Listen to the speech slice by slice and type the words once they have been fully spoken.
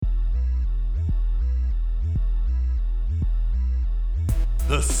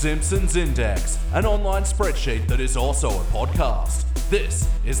The Simpsons Index, an online spreadsheet that is also a podcast. This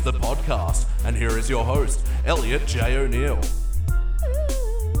is the podcast, and here is your host, Elliot J. O'Neill.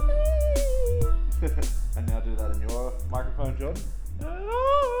 And now do that in your microphone, John.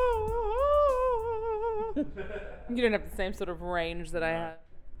 You don't have the same sort of range that I have.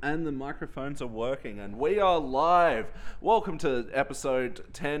 And the microphones are working, and we are live. Welcome to episode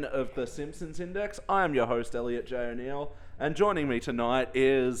 10 of The Simpsons Index. I am your host, Elliot J. O'Neill, and joining me tonight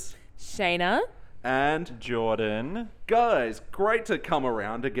is... Shayna. And... Jordan. Guys, great to come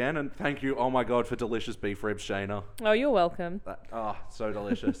around again, and thank you, oh my god, for delicious beef ribs, Shayna. Oh, you're welcome. So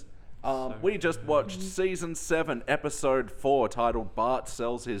delicious. We just watched Season 7, Episode 4, titled Bart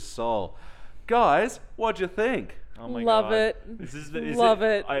Sells His Soul. Guys, what'd you think? Oh my Love God.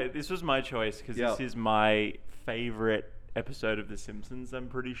 it. This was my choice because this is my favorite episode of The Simpsons. I'm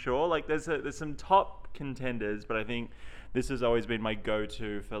pretty sure. Like, there's some top contenders, but I think this has always been my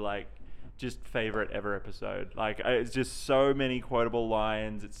go-to for like just favorite ever episode. Like, it's just so many quotable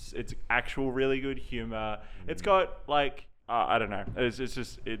lines. It's actual really good humor. It's got like I don't know.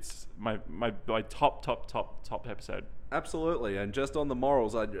 It's my top episode. Absolutely, and just on the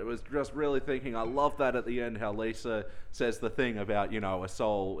morals, I was just really thinking, I love that at the end, how Lisa says the thing about, a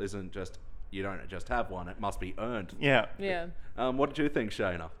soul isn't just, you don't just have one, it must be earned. Yeah. What did you think,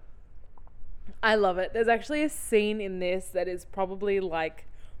 Shayna? I love it. There's actually a scene in this that is probably like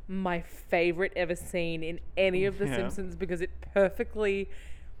my favorite ever scene in any of The Simpsons because it perfectly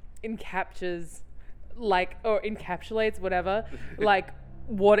encaptures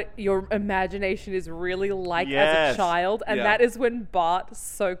what your imagination is really like as a child, and that is when Bart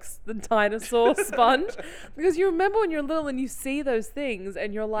soaks the dinosaur sponge. Because you remember when you're little and you see those things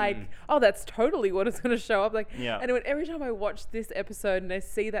and you're like, oh, that's totally what it's going to show up like. And every time I watch this episode and I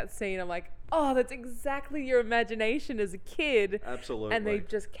see that scene, I'm like, oh, that's exactly your imagination as a kid. Absolutely. And they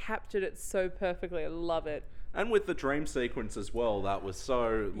just captured it so perfectly. I love it. And with the dream sequence as well, that was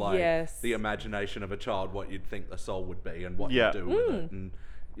so the imagination of a child, what you'd think the soul would be and what you'd do with it. And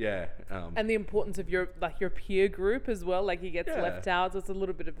and the importance of your peer group as well. Like, he gets left out, so it's a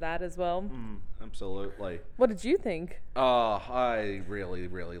little bit of that as well. Absolutely. What did you think? I really,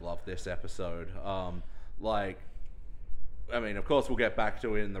 really love this episode. Of course we'll get back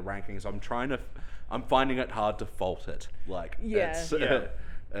to it in the rankings. I'm finding it hard to fault it.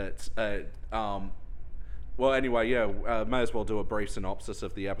 Well, anyway, may as well do a brief synopsis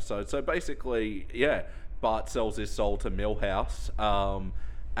of the episode. So basically, Bart sells his soul to Milhouse,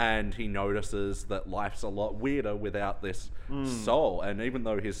 and he notices that life's a lot weirder without this soul. And even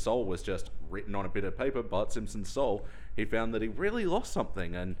though his soul was just written on a bit of paper, Bart Simpson's soul, he found that he really lost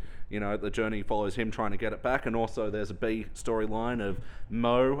something. And, the journey follows him trying to get it back. And also there's a B storyline of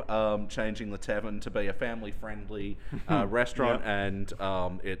Mo changing the tavern to be a family-friendly restaurant and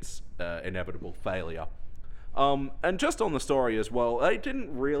its inevitable failure. And just on the story as well, they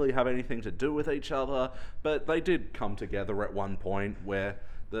didn't really have anything to do with each other, but they did come together at one point where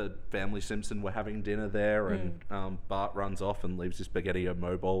the family Simpson were having dinner there, and Bart runs off and leaves his spaghetti and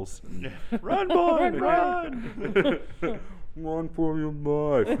Mo balls. Run, boy, run! Run for your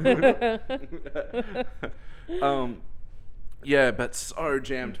life. But so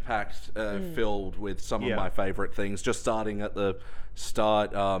jammed-packed, filled with some of my favourite things. Just starting at the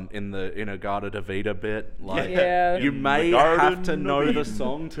start in the Inagata Davida bit. You may have to know the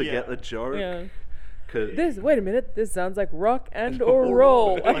song to get the joke. Yeah. Wait a minute, this sounds like rock and or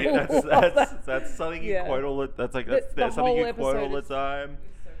roll. That's something you quote all the something you quote all the time.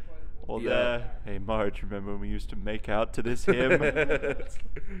 Hey Marge, remember when we used to make out to this hymn?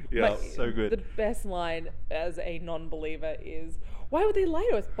 So good. The best line as a non-believer is, why would they lie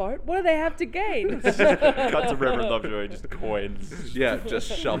to us, Bart? What do they have to gain? Cut to Reverend Lovejoy, just coins.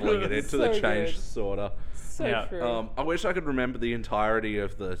 Just shoveling it into the change sorter. So true. I wish I could remember the entirety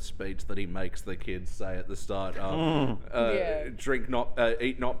of the speech that he makes the kids say at the start.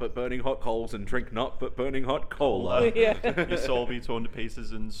 Eat not but burning hot coals, and drink not but burning hot cola. Your soul be torn to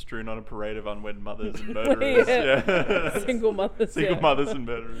pieces and strewn on a parade of unwed mothers and murderers. Single mothers. Mothers and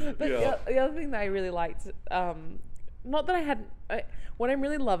murderers. But the other thing that I really liked, not that I hadn't... what I'm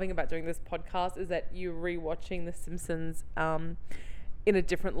really loving about doing this podcast is that you're rewatching The Simpsons in a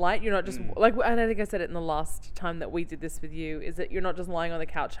different light. You're not just and I think I said it in the last time that we did this with you, is that you're not just lying on the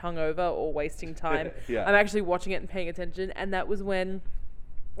couch hungover or wasting time. I'm actually watching it and paying attention. And that was when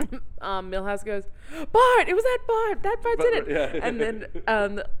Milhouse goes, Bart, it was that Bart did it. And then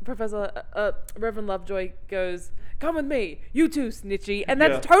Reverend Lovejoy goes, come with me, you too, snitchy. And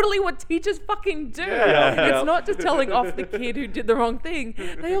that's totally what teachers fucking do. It's not just telling off the kid who did the wrong thing.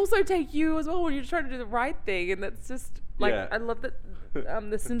 They also take you as well when you're trying to do the right thing. And that's just like, I love that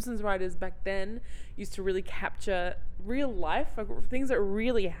the Simpsons writers back then used to really capture real life, like things that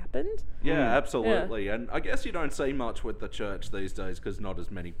really happened. Yeah, absolutely. And I guess you don't see much with the church these days because not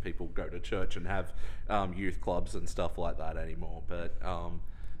as many people go to church and have youth clubs and stuff like that anymore. But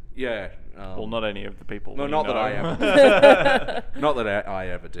well, not any of the people. No, not know. that I ever. Not that I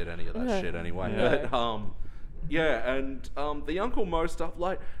ever did any of that shit anyway. Yeah. But and the Uncle Mo stuff,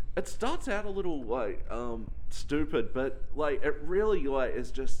 like, it starts out a little like stupid, but like it really like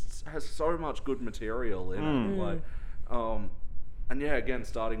is just has so much good material in it. Like, and yeah, again,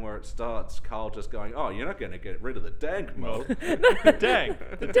 starting where it starts, Carl just going, "Oh, you're not going to get rid of the dank Mo."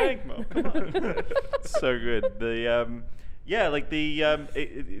 the dank Mo. Come on. So good. The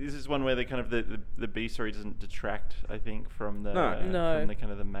this is one where the kind of the B story doesn't detract, I think, from the from the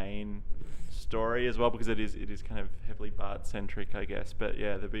kind of the main story as well, because it is kind of heavily Bart centric, I guess. But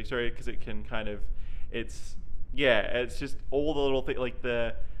yeah, the B story, because it can kind of it's just all the little things, like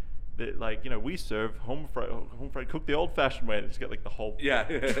the like, you know, we serve home fried cooked the old fashioned way, and just get like the whole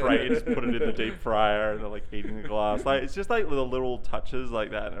tray, just put it in the deep fryer, and they're like eating the glass. Like, it's just like the little touches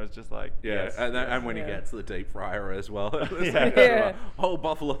like that, and it was just like and when he gets the deep fryer as well, whole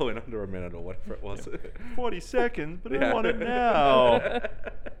buffalo in under a minute or whatever it was. 40 seconds, but I want it now.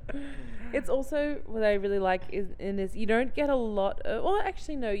 It's also what I really like is you don't get a lot of, well,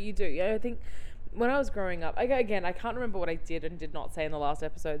 actually no, you do. I think when I was growing up, I can't remember what I did and did not say in the last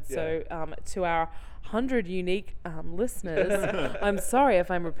episode. So to our 100 unique listeners, I'm sorry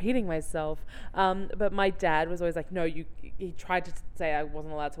if I'm repeating myself. But my dad was always like, no, he tried to say I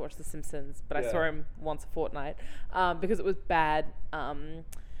wasn't allowed to watch The Simpsons, but I saw him once a fortnight because it was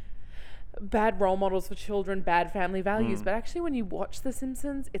bad role models for children, bad family values. But actually, when you watch The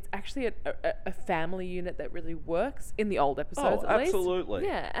Simpsons, it's actually a family unit that really works in the old episodes, at least. Absolutely.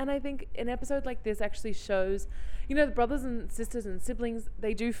 Yeah, and I think an episode like this actually shows, you know, the brothers and sisters and siblings,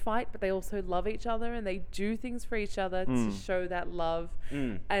 they do fight, but they also love each other, and they do things for each other to show that love.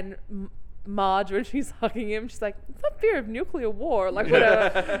 And Marge, when she's hugging him, she's like, it's not fear of nuclear war, like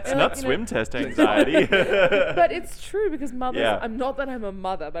whatever. It's not swim test anxiety. But it's true, because mothers, I'm not that I'm a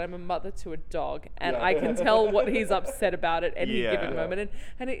mother, but I'm a mother to a dog, and I can tell what he's upset about at any given moment,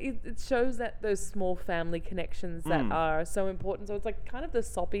 and it shows that those small family connections that are so important. So it's like kind of the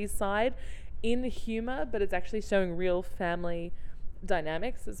soppy side in humor, but it's actually showing real family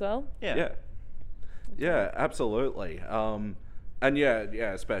dynamics as well. Yeah, absolutely. And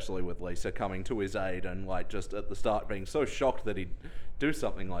especially with Lisa coming to his aid and like just at the start being so shocked that he'd do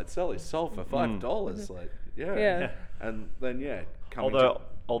something like sell his soul for $5. Like, and then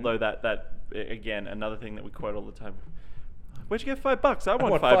although that again, another thing that we quote all the time. Where'd you get $5? I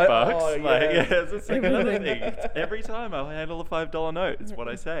want $5. Oh, it's like another thing. Every time I'll handle a $5 note. It's what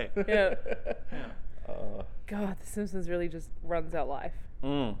I say. God, The Simpsons really just runs our life. I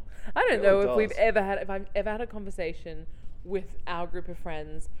don't It know really if I've ever had a conversation with our group of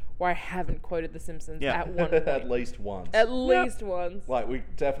friends where I haven't quoted The Simpsons at one point. At least once. At least once. Like, we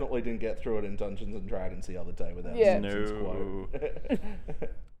definitely didn't get through it in Dungeons and Dragons the other day without Simpsons quote.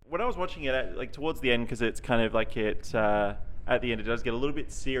 When I was watching it, like towards the end, because it's kind of like at the end it does get a little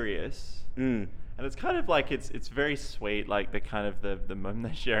bit serious. And it's kind of like it's very sweet, like the kind of the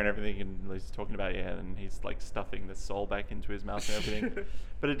moment they share and everything, and he's talking about and he's like stuffing the soul back into his mouth and everything.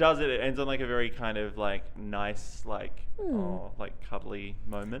 But it ends on like a very kind of like nice, like like cuddly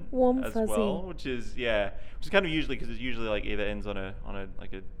moment, warm, as fuzzy. well, which is kind of usually, because it's usually like either ends on a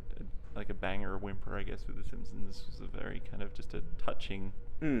like a banger or whimper, I guess. With The Simpsons, this was a very kind of just a touching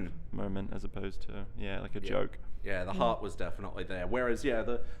moment, as opposed to like a joke. Yeah, the heart was definitely there. Whereas,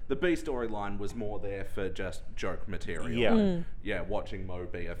 the B storyline was more there for just joke material. Watching Mo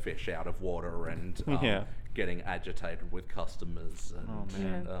be a fish out of water and getting agitated with customers.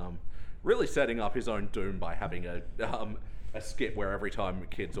 And, really setting up his own doom by having a skit where every time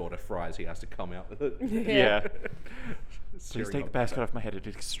kids order fries, he has to come out with it. Please take the basket off my head. It's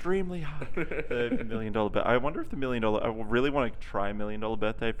extremely hard. The $1 million bet. I wonder if the $1 million. I really want to try $1 million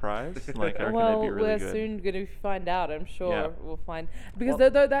birthday prize. Like, I reckon they'd be really good. We're soon going to find out. I'm sure we'll find, because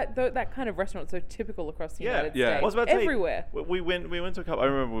that kind of restaurant is so typical across the United States. I was about to everywhere. Say, we went to a couple. I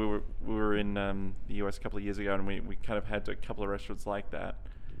remember we were in the US a couple of years ago, and we kind of had a couple of restaurants like that.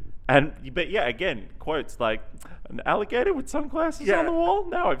 But again, quotes like, an alligator with sunglasses on the wall?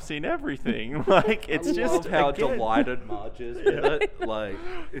 Now I've seen everything. Like, it's I just love how delighted Marge is with it. Like,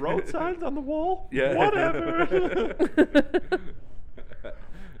 road signs on the wall? Yeah. Whatever.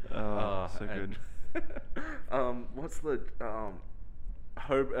 So good. What's the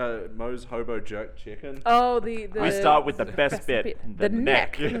Moe's Hobo Jerk Chicken? Oh, we start with the best bit, the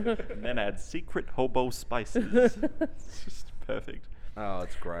neck. And then add secret hobo spices. It's just perfect. Oh,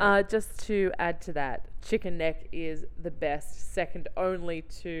 it's great. Just to add to that, chicken neck is the best, second only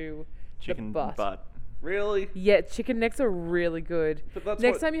to Chicken the butt. Really? Yeah, chicken necks are really good. But that's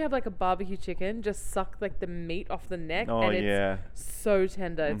Next time you have like a barbecue chicken, just suck like the meat off the neck, and it's so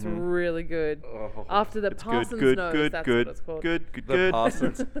tender. It's really good. Oh. After the It's Parson's good, nose, good, that's good, what it's called. good. The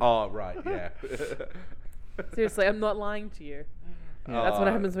Parsons. Oh, right, yeah. Seriously, I'm not lying to you. That's what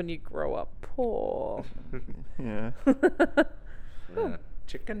happens when you grow up poor. Yeah. Yeah.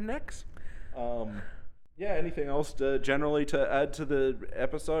 Chicken necks. Yeah. Anything else generally to add to the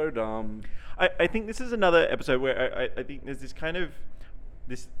episode? I think this is another episode where I think there's this kind of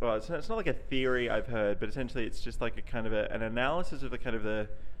this. Well, it's not like a theory I've heard, but essentially it's just like a kind of an analysis of the kind of the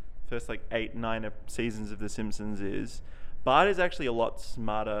first like 8-9 seasons of The Simpsons. Is Bart is actually a lot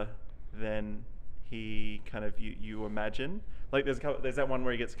smarter than he kind of you imagine. Like there's that one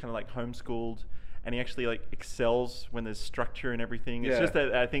where he gets kind of like homeschooled, and he actually like excels when there's structure and everything. It's just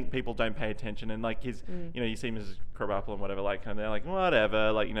that I think people don't pay attention, and like his, you see him as Krabappel and whatever, like, and they're like,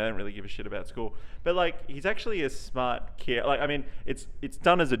 whatever, like, they don't really give a shit about school. But like, he's actually a smart kid. Like, I mean, it's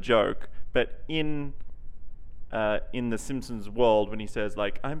done as a joke, but in The Simpsons world, when he says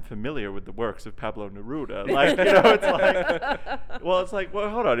like, I'm familiar with the works of Pablo Neruda, like, it's like, well,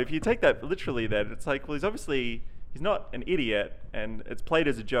 hold on, if you take that literally, then it's like, well, he's not an idiot, and it's played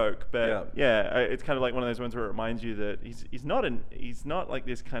as a joke, but it's kind of like one of those ones where it reminds you that he's not like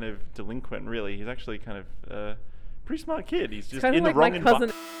this kind of delinquent, really. He's actually kind of a pretty smart kid. He's just in the wrong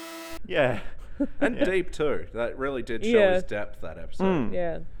environment. Yeah. And deep too. That really did show his depth, that episode.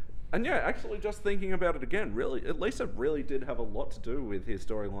 Yeah. And yeah, actually just thinking about it again, really, at least it really did have a lot to do with his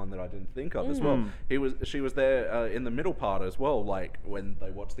storyline that I didn't think of as well. She was there in the middle part as well, like when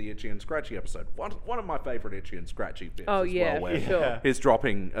they watched the Itchy and Scratchy episode. One of my favourite Itchy and Scratchy bits as well, where sure. he's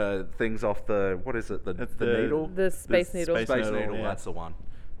dropping things off the, what is it, the needle? The space needle. Space needle, that's the one.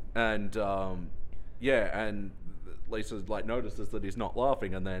 And and Lisa like notices that he's not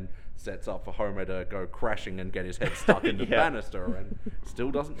laughing, and then sets up for Homer to go crashing and get his head stuck into the banister, and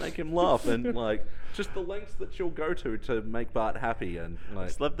still doesn't make him laugh. And like, just the lengths that she'll go to make Bart happy. And like, I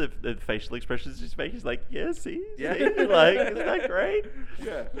just love the facial expressions his face. He's like, yeah, see, like, isn't that great?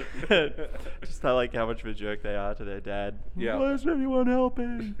 Yeah. Just I like how much of a jerk they are to their dad. Yeah. Why isn't anyone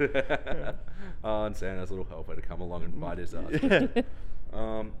helping? And Santa's little helper to come along and bite his ass.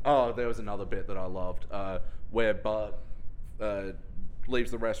 There was another bit that I loved, where Bart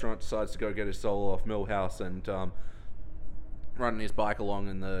leaves the restaurant, decides to go get his soul off Millhouse, and running his bike along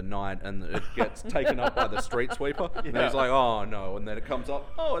in the night, and it gets taken up by the street sweeper. And he's like, oh no, and then it comes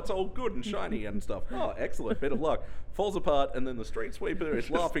up, oh, it's all good and shiny and stuff. Oh, excellent, bit of luck. Falls apart, and then the street sweeper is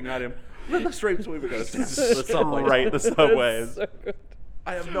laughing at him. Then the street sweeper goes down to the subway. Right, the subways. So good.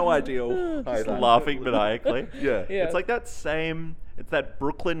 I have no idea why Just laughing maniacally. Yeah. It's like it's that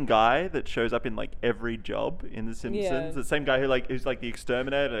Brooklyn guy that shows up in like every job in The Simpsons. Yeah. The same guy who's like the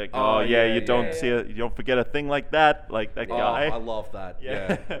exterminator. Like, you don't forget a thing like that. Like that guy. I love that.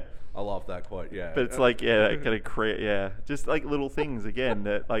 Yeah. I love that quote. Yeah. But it's like, it kind of create, just like little things again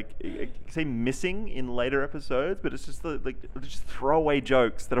that like say missing in later episodes, but it's just just throwaway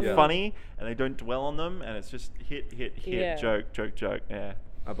jokes that are funny and they don't dwell on them, and it's just hit, joke. Yeah.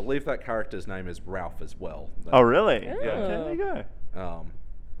 I believe that character's name is Ralph as well. Oh, really? Yeah. Okay, there you go.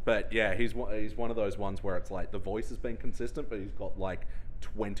 But yeah, he's one of those ones where it's like the voice has been consistent, but he's got like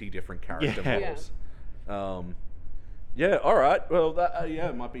 20 different character models. All right. Well, that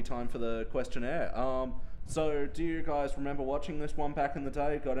it might be time for the questionnaire. So, do you guys remember watching this one back in the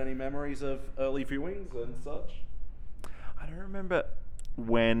day? Got any memories of early viewings and such? I don't remember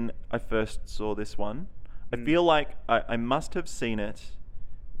when I first saw this one. I feel like I must have seen it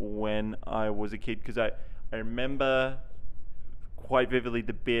when I was a kid, because I remember quite vividly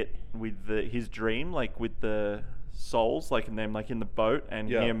the bit with his dream, like with the souls, like, and them like in the boat, and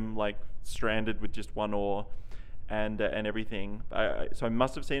him like stranded with just one oar, and everything. So I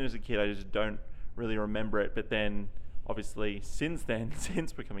must have seen it as a kid. I just don't really remember it. But then, obviously, since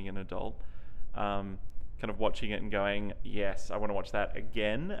becoming an adult, kind of watching it and going, yes, I want to watch that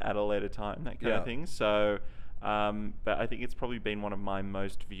again at a later time, that kind of thing. So, but I think it's probably been one of my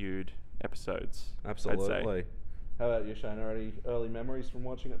most viewed episodes. Absolutely. I'd say. How about you, Shayna? Any early memories from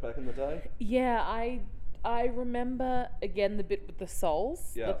watching it back in the day? Yeah, I remember again the bit with the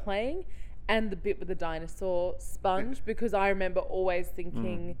souls, the playing, and the bit with the dinosaur sponge, because I remember always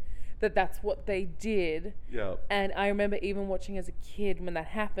thinking that that's what they did. Yeah. And I remember even watching as a kid when that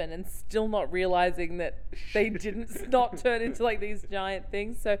happened, and still not realizing that they didn't not turn into like these giant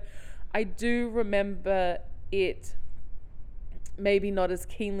things. So I do remember it maybe not as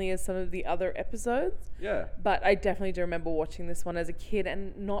keenly as some of the other episodes. Yeah. But I definitely do remember watching this one as a kid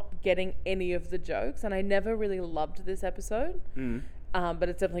and not getting any of the jokes. And I never really loved this episode. But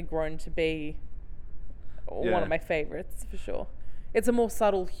it's definitely grown to be one of my favorites for sure. It's a more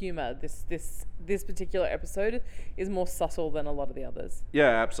subtle humor. This particular episode is more subtle than a lot of the others. Yeah,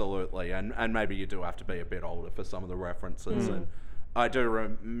 absolutely. And maybe you do have to be a bit older for some of the references. And I do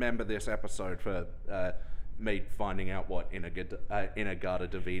remember this episode for me finding out what Inagata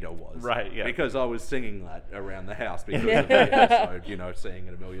DeVita was. Right, yeah. Because I was singing that around the house because of the episode, seeing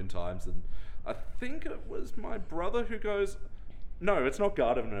it a million times. And I think it was my brother who goes, "No, it's not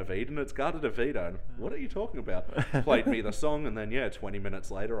Garden of Eden, it's Garden of Eden." And, "What are you talking about?" Played me the song, and then 20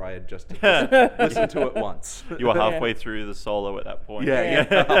 minutes later, I had just listened to it once. You were halfway through the solo at that point.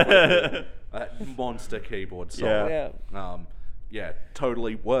 Yeah. That monster keyboard solo. Yeah.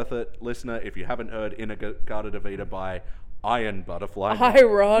 Totally worth it, listener. If you haven't heard Inagata DeVita by Iron Butterfly.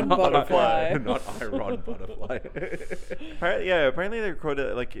 Iron Butterfly. Not Iron Butterfly. Apparently they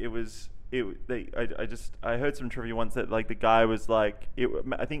recorded like it was. I heard some trivia once that like the guy was like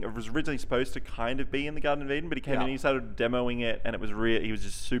I think it was originally supposed to kind of be in the Garden of Eden, but he came in and he started demoing it, and it was he was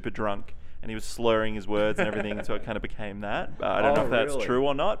just super drunk and he was slurring his words and everything, so it kind of became that. I don't know if that's true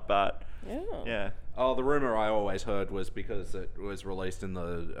or not, but yeah. Oh, the rumor I always heard was because it was released in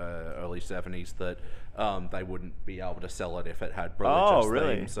the early 70s that they wouldn't be able to sell it if it had religious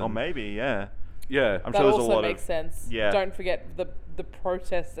themes. Oh, maybe, yeah. Yeah, I'm that sure there's also a lot makes sense. Yeah. Don't forget the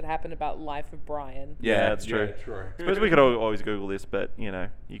protests that happened about Life of Brian. Yeah, that's true. Yeah, true. I suppose we could always Google this, but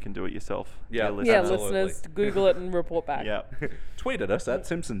you can do it yourself. Yeah, listeners, Google it and report back. Yeah. Tweet at us at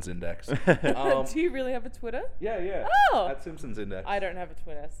Simpsons Index. Do you really have a Twitter? Yeah. Oh! At Simpsons Index. I don't have a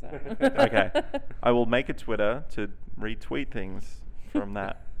Twitter, so. Okay. I will make a Twitter to retweet things from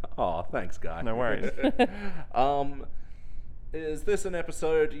that. Oh, thanks, guy. No worries. Is this an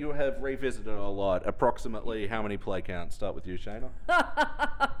episode you have revisited a lot? Approximately how many play counts? Start with you, Shayna.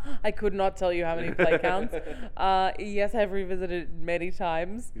 I could not tell you how many play counts. Yes, I've revisited many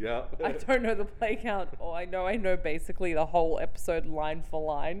times. Yeah. I don't know the play count. I know basically the whole episode line for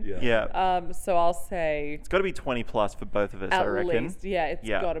line. Yeah. So I'll say It's got to be 20 plus for both of us, I reckon. At least, it's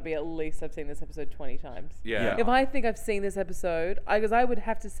got to be at least I've seen this episode 20 times. Yeah. If I think I've seen this episode, because I would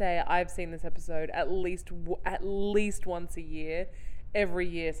have to say I've seen this episode at least once a year. Every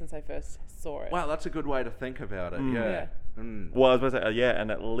year since I first saw it. Wow, that's a good way to think about it. Yeah. Well, I was about to say, and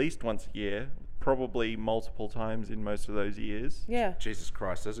at least once a year, probably multiple times in most of those years. Yeah. Jesus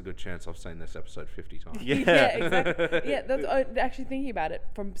Christ, there's a good chance I've seen this episode 50 times. Yeah. Yeah, exactly. Yeah, that's actually thinking about it.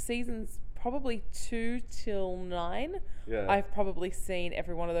 From seasons probably 2 till 9, I've probably seen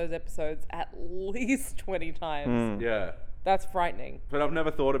every one of those episodes at least 20 times. Yeah. That's frightening. But I've never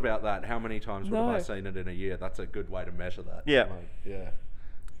thought about that. How many times would have I seen it in a year? That's a good way to measure that. Yeah.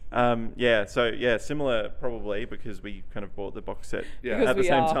 Yeah. So similar probably because we kind of bought the box set at the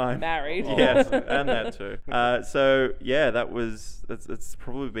same time. Married. Yes, and that too. That's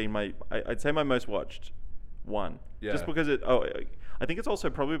probably been I'd say my most watched one. Yeah. Just because I think it's also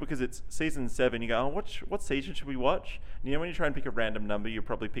probably because it's season 7. You go, what season should we watch? And when you try and pick a random number, you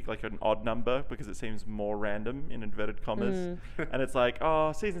probably pick like an odd number because it seems more random in inverted commas. And it's like,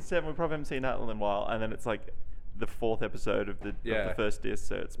 season 7, we probably haven't seen that in a while. And then it's like the 4th episode of the first disc,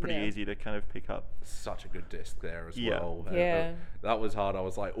 so it's pretty easy to kind of pick up. Such a good disc there as well. Yeah. That was hard. I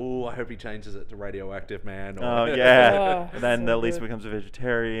was like, I hope he changes it to Radioactive Man. And then Lisa becomes a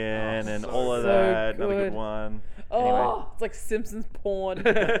vegetarian and all of that. Good. Another good one. Anyway. It's like Simpsons porn.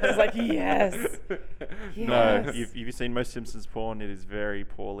 It's like, yes. No, you've seen most Simpsons porn. It is very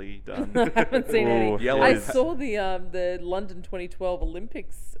poorly done. I haven't seen any. I saw the London 2012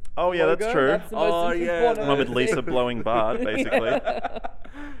 Olympics. Oh yeah, that's true. That's the most Simpsons porn One with Lisa blowing Bart, basically.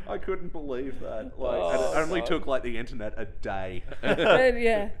 I couldn't believe that. It only took like the internet a day.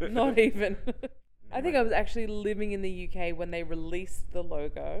 Not even. I think I was actually living in the UK when they released the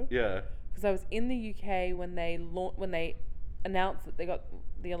logo. Yeah. Because I was in the UK when they announced that they got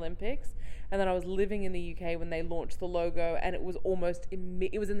the Olympics, and then I was living in the UK when they launched the logo, and it was almost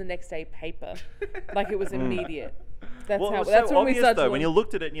it was in the next day paper, like it was immediate. That's that's when we started. When you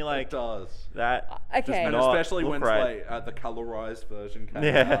looked at it and you're like, it does. That okay, and especially when the colorized version came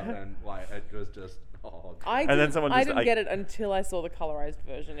out, and it was just. I didn't get it until I saw the colorized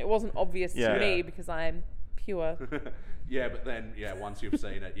version. It wasn't obvious to me because I'm pure. Yeah, but then, once you've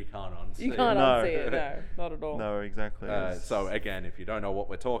seen it, you can't unsee You can't No. unsee it. No, not at all. No, exactly. So again, if you don't know what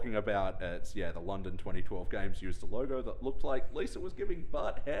we're talking about, it's the London 2012 Games used a logo that looked like Lisa was giving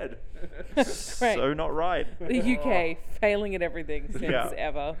Bart head. Great. So not right. The UK failing at everything since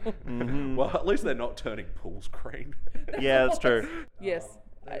ever. Mhm. Well, at least they're not turning pools green. Yeah, that's true. Yes.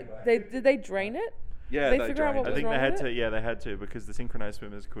 Did they drain it? Yeah, They they figure out drained what I it. was think they wrong had with to. it? Yeah, they had to because the synchronized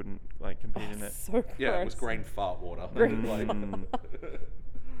swimmers couldn't compete in it. So gross. Yeah, it was green fart water. Green Mm.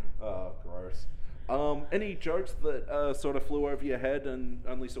 Oh, gross. Any jokes that sort of flew over your head and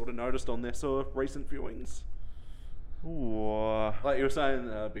only sort of noticed on this or recent viewings? Ooh. Like you were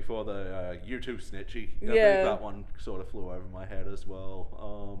saying before, the U2 snitchy. I think Yeah. that one sort of flew over my head as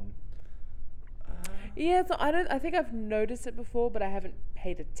well. Yeah, so I think I've noticed it before, but I haven't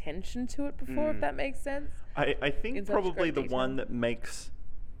paid attention to it before, if that makes sense. I think In such probably great the detail. one that makes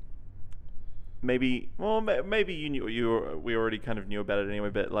maybe you knew we already kind of knew about it anyway,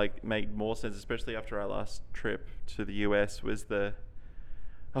 but like made more sense, especially after our last trip to the US, was the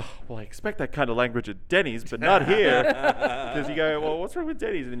I expect that kind of language at Denny's, but not here. Because you go, well, what's wrong with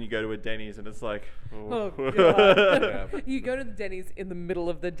Denny's? And then you go to a Denny's and it's like, Oh, God. Yeah. You go to the Denny's in the middle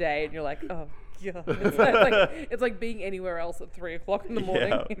of the day and you're like, oh, God. It's like being anywhere else at 3 o'clock in the morning.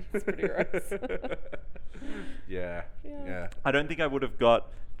 Yeah. It's pretty gross. Yeah. I don't think I would have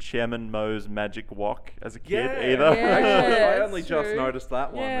got Chairman Mo's magic wok as a kid either. Yeah. Actually, I that's only just true. noticed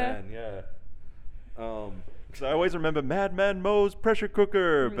that one Yeah. then. Yeah. So I always remember Madman Mo's pressure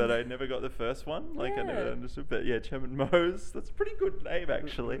cooker, but I never got the first one. I Yeah. never understood. But yeah, Chairman Mo's. That's a pretty good name,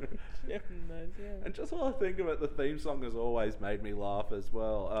 actually. Yeah. And just while I think of it, the theme song has always made me laugh as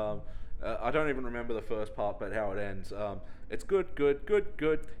well. I don't even remember the first part, but how it ends. It's good.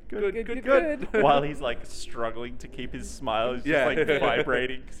 While he's like struggling to keep his smile, he's Yeah. just like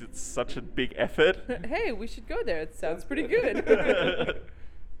vibrating because it's such a big effort. Hey, we should go there. It sounds pretty good.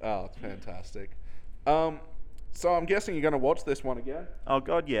 Oh, it's fantastic. So I'm guessing you're going to watch this one again? Oh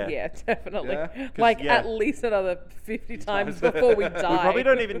God, yeah. Yeah, definitely. Yeah? 'Cause, Like yeah. at least another 50 times before we die. We probably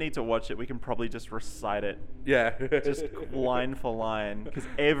don't even need to watch it. We can probably just recite it, Yeah. just line for line, because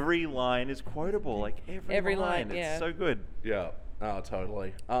every line is quotable. Like every line, It's yeah. so good. Yeah. Oh,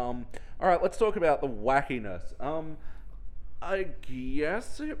 totally. All right, let's talk about the wackiness. I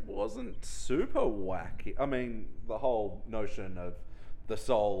guess it wasn't super wacky. I mean, the whole notion of the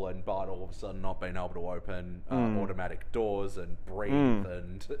soul and Bart all of a sudden not being able to open automatic doors and breathe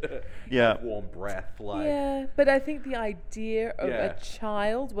and Yeah. warm breath. Like, Yeah, but I think the idea of Yeah. a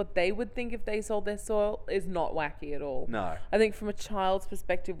child, what they would think if they sold their soul, is not wacky at all. No. I think from a child's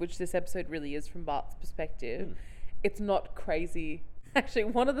perspective, which this episode really is from Bart's perspective, it's not crazy. Actually,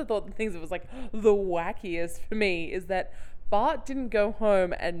 one of the things that was like the wackiest for me is that Bart didn't go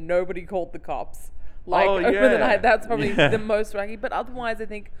home and nobody called the cops. Like Oh, over yeah. the night, that's probably Yeah. the most wacky. But otherwise, I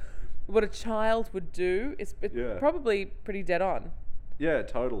think what a child would do is Yeah. probably pretty dead on. Yeah,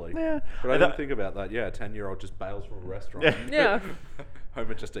 totally. Yeah. But I didn't think about that. Yeah, a 10-year-old just bails from a restaurant. Yeah.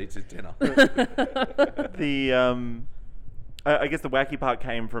 Homer just eats his dinner. The I guess the wacky part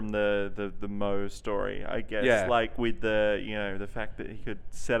came from the Mo story. I guess Yeah. like with the fact that he could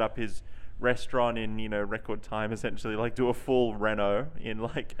set up his restaurant in record time, essentially like do a full reno in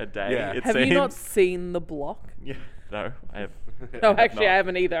like a day. Yeah. It Have seems. you not seen The Block? Yeah. No, I have. No, actually, not. I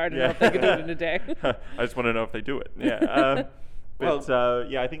haven't either. I don't know if they could do it in a day. I just want to know if they do it. Yeah. But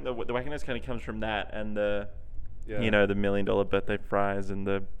yeah, I think the wackiness kind of comes from that and the Yeah. the $1 million birthday fries and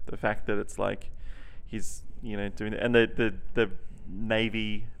the fact that it's like he's doing it and the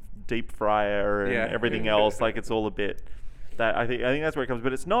Navy deep fryer and Yeah. everything else. Like it's all a bit that I think that's where it comes.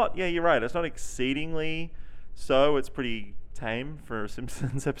 But it's not. Yeah, you're right. It's not exceedingly so. It's pretty tame for a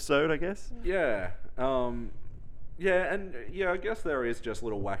Simpsons episode, I guess. Yeah. Yeah, and I guess there is just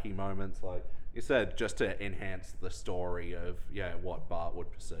little wacky moments, like you said, just to enhance the story of what Bart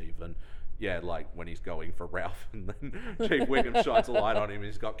would perceive, and like when he's going for Ralph, and then Chief Wiggum shines a light on him, and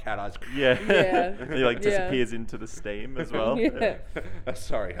he's got cat eyes. Yeah. Yeah. He like Yeah. disappears into the steam as well. Yeah.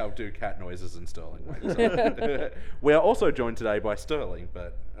 Sorry, I'll do cat noises in Sterling. We are also joined today by Sterling,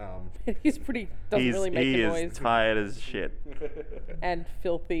 but He's pretty, doesn't really make he a is noise. tired as shit. And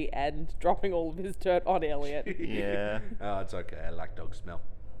filthy and dropping all of his dirt on Elliot. Yeah. Oh, it's okay. I like dog smell.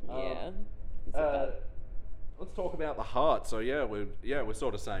 Yeah. Let's talk about the heart. So we're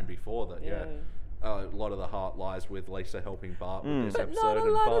sort of saying before that Yeah. a lot of the heart lies with Lisa helping Bart with this But episode, not a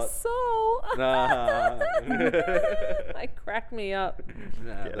and lot Bart. of soul. Nah. Like, crack me up.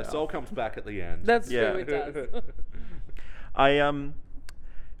 Nah, Get the out. soul comes back at the end. That's Yeah. true, it does. I I'm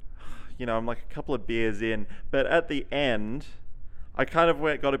like a couple of beers in, but at the end, I kind of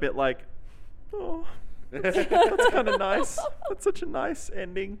got a bit like, oh, that's kind of nice. That's such a nice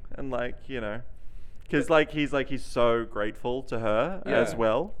ending. And like, you know, because like he's so grateful to her as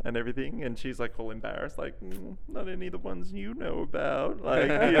well and everything, and she's like all embarrassed, like not any of the ones you know about, like, you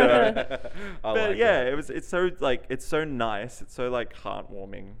know. But yeah, it's so nice. It's so like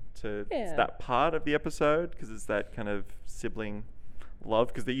heartwarming to it's that part of the episode, because it's that kind of sibling love,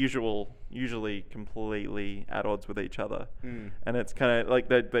 because they're usually completely at odds with each other, and it's kind of like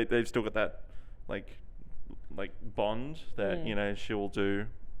they've still got that like bond that you know, she'll do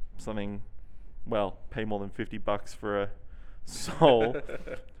something. Well, pay more than $50 for a soul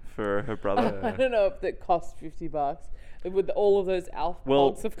for her brother. I don't know if that cost $50. Would all of those Alf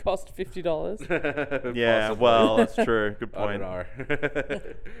pogs have cost $50? Yeah, possibly. Well, that's true. Good point. I don't know.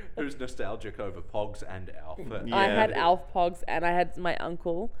 Who's nostalgic over Pogs and Alf? Yeah. I had Alf Pogs, and I had my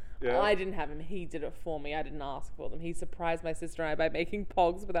uncle. Yeah. I didn't have him. He did it for me. I didn't ask for them. He surprised my sister and I by making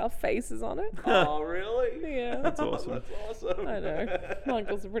Pogs with our faces on it. Oh, really? Yeah. That's awesome. That's awesome. I know. My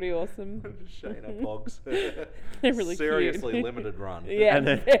uncles are pretty awesome. Shayna Pogs. They're really Seriously cute. limited run. Yeah,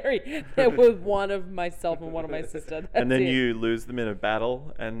 very. There was one of myself and one of my sister. And then you lose them in a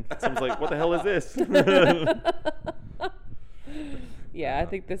battle, and someone's like, what the hell is this? Yeah, I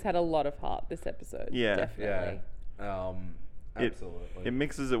think this had a lot of heart, this episode. Yeah. Definitely. Yeah. Absolutely. It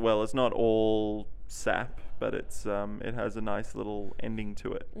mixes it well. It's not all sap, but it's it has a nice little ending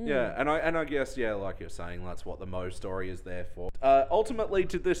to it. Yeah, and I guess, yeah, like you're saying, that's what the Mo story is there for. Ultimately,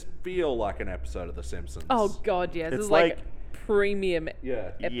 did this feel like an episode of The Simpsons? Oh God, yes. It's This is like premium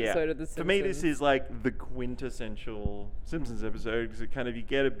Yeah. episode of The Simpsons. For me, this is like the quintessential Simpsons episode, because it kind of, you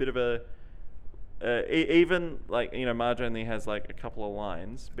get a bit of a even like, you know, Marge only has like a couple of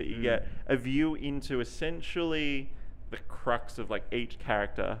lines, but you get a view into essentially the crux of like each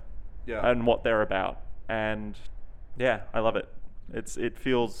character and what they're about. And yeah, I love it. It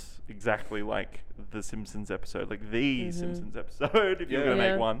feels exactly like the Simpsons episode, like the Simpsons episode, if you're going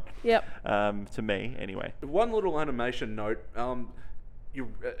to make one. Yep. To me, anyway. One little animation note. Mo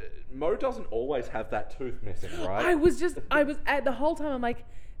doesn't always have that tooth missing, right? I was at the whole time, I'm like,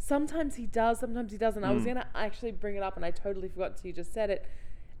 sometimes he does, sometimes he doesn't. I was going to actually bring it up, and I totally forgot until you just said it.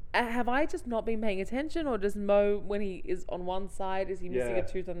 Have I just not been paying attention, or does Mo, when he is on one side, is he missing a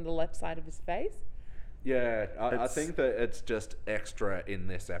tooth on the left side of his face? Yeah, I think that it's just extra in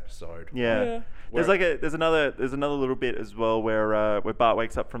this episode. Yeah. There's another little bit as well where Bart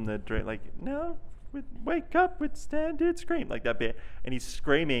wakes up from the dream, like, no, wake up with standard scream, like that bit, and he's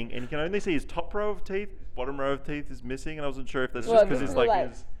screaming, and you can only see his top row of teeth, bottom row of teeth is missing, and I wasn't sure if that's just because it's like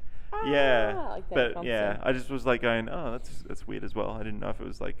his. Like but yeah, I just was like going, oh, that's weird as well. I didn't know if it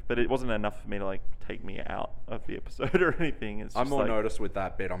was like, but it wasn't enough for me to like take me out of the episode or anything. It's I'm just more like, noticed with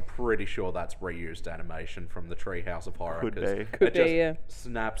that bit. I'm pretty sure that's reused animation from the Treehouse of Horror. Could be. It just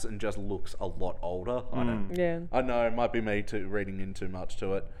snaps and just looks a lot older. I know it might be me reading in too much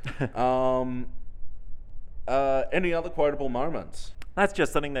to it. Any other quotable moments? That's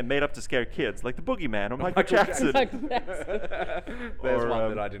just something they made up to scare kids, like the Boogeyman or Michael Jackson. There's one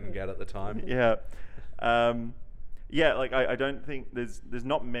that I didn't get at the time. Yeah. Like I don't think there's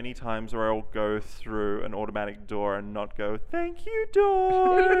not many times where I'll go through an automatic door and not go, thank you,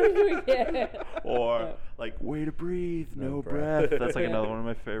 door. Or like, way to breathe, no breath. That's like another one of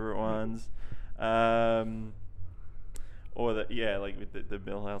my favorite ones. Or like with the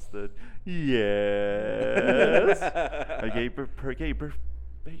Millhouse, yes. Okay,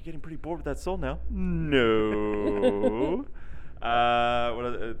 are you getting pretty bored with that soul now? No. What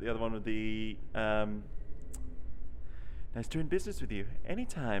are the other one with the nice doing business with you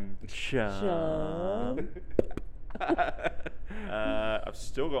anytime, chum. I've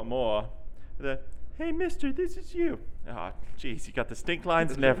still got more. Hey, mister, this is you. Oh, jeez, you got the stink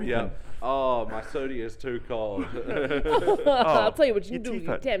lines and everything. Yeah. Oh, my soda is too cold. I'll tell you what you do,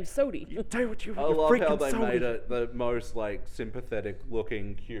 you damn sody. Tell you what you I love how they sody. made it the most like sympathetic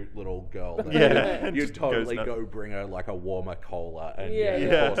looking, cute little girl. Yeah. You'd totally go bring her like a warmer cola, and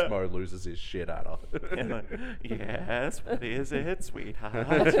of course Mo loses his shit at her. Yes, what is it, sweetheart?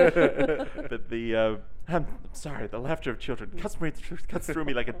 But the I'm sorry, the laughter of children cuts through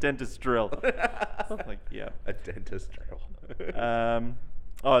me like a dentist drill. Like, yeah, a dentist drill.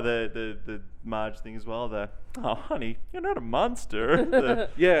 The Marge thing as well. Oh, honey, you're not a monster.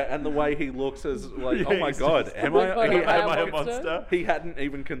 And the way he looks is like, oh my god, am I a monster? He hadn't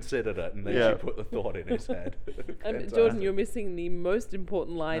even considered it, and then she put the thought in his head. And Jordan, you're missing the most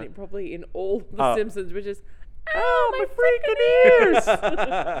important line, probably in all The Simpsons, which is, "Oh, my freaking ears!"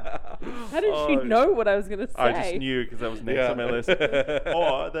 How did you know what I was going to say? I just knew because that was next on my list.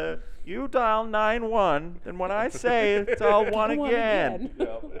 Or you dial 9-1, then when I say it, dial 1 again.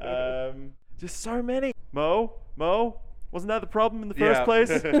 Just so many. Mo, wasn't that the problem in the first place?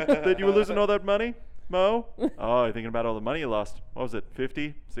 That you were losing all that money? Mo? Oh, you're thinking about all the money you lost. What was it,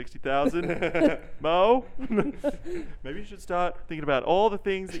 50, 60,000? Mo? Maybe you should start thinking about all the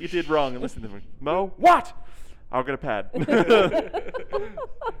things that you did wrong and listen to them. Mo? What? I'll get a pad.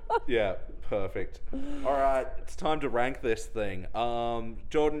 Yeah, perfect. All right, it's time to rank this thing.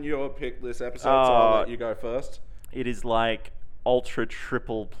 Jordan, you picked this episode, so I'll let you go first. It is like ultra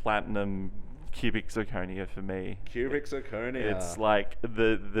triple platinum cubic zirconia for me. Cubic zirconia. It's like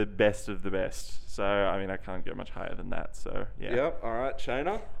the best of the best. So, I mean, I can't get much higher than that. So, yeah. Yep. All right,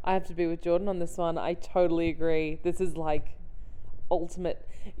 Shayna? I have to be with Jordan on this one. I totally agree. This is like ultimate.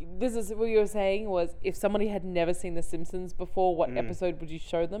 This is what you were saying was if somebody had never seen The Simpsons before, what episode would you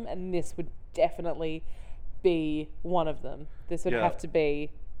show them? And this would definitely be one of them. This would have to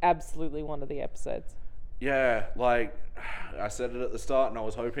be absolutely one of the episodes. Yeah, like I said it at the start, and I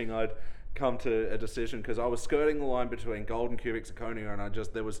was hoping I'd come to a decision because I was skirting the line between gold and cubic zirconia, and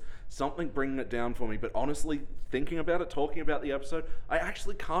there was something bringing it down for me. But honestly, thinking about it, talking about the episode, I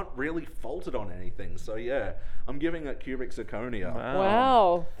actually can't really fault it on anything. So yeah, I'm giving it cubic zirconia.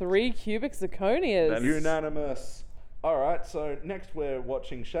 Wow, 3 cubic zirconias. That's unanimous. All right, so next we're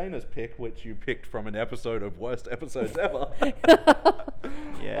watching Shayna's pick, which you picked from an episode of Worst Episodes Ever.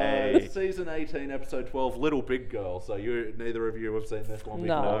 Yay. Season 18, episode 12, Little Big Girl. So neither of you have seen this one before.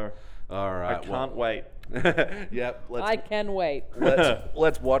 No. All right. I can't wait. Yep. I can wait.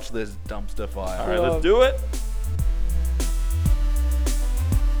 Let's watch this dumpster fire. All right, let's do it.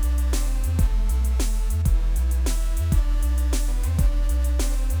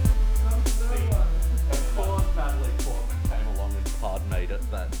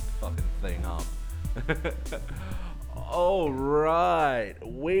 That fucking thing up. All right,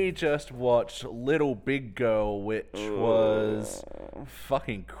 we just watched Little Big Girl, which was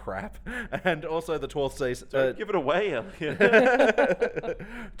fucking crap, and also the 12th season. Give it away, Elliot.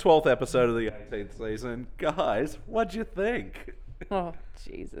 12th episode of the 18th season. Guys, what'd you think? Oh,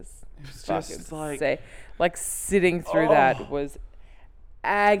 Jesus. Just like sitting through that was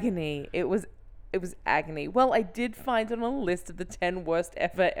agony. It was agony. Well, I did find it on a list of the 10 worst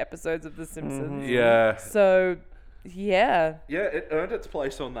ever episodes of The Simpsons. Yeah. So, yeah. Yeah, it earned its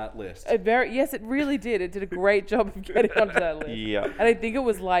place on that list. Yes, it really did. It did a great job of getting onto that list. Yeah. And I think it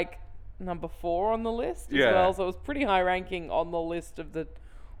was like number 4 on the list as well. So it was pretty high ranking on the list of the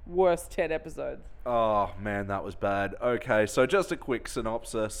worst 10 episodes. Oh, man, that was bad. Okay, so just a quick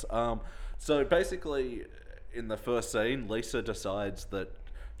synopsis. So basically, in the first scene, Lisa decides that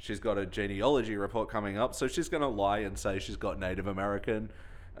she's got a genealogy report coming up, so she's going to lie and say she's got Native American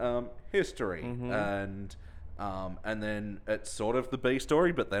history. And then it's sort of the B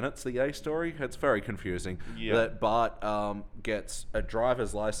story, but then it's the A story. It's very confusing. Yeah. That Bart gets a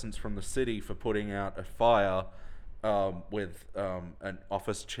driver's license from the city for putting out a fire with an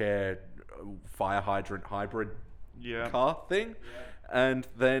office chair fire hydrant hybrid car thing. And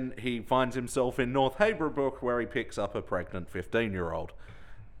then he finds himself in North Haverbrook, where he picks up a pregnant 15-year-old.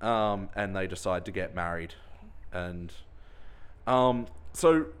 And they decide to get married. And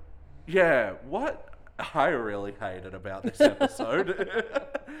so, yeah, what I really hated about this episode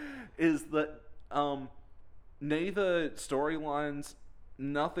is that neither storylines,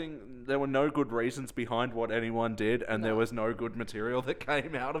 nothing, there were no good reasons behind what anyone did, and there was no good material that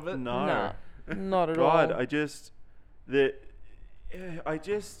came out of it. No, not at God, all. I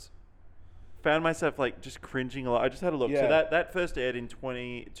just found myself like just cringing a lot. I just had a look. Yeah. So that first aired in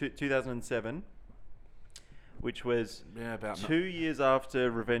 2007, which was about 2 years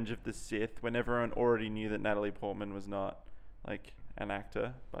after Revenge of the Sith, when everyone already knew that Natalie Portman was not like an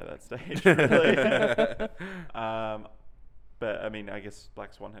actor by that stage, really. But I mean, I guess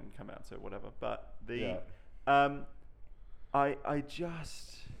Black Swan hadn't come out, so whatever. But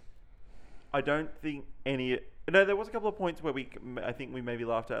I don't think any. No, there was a couple of points where I think we maybe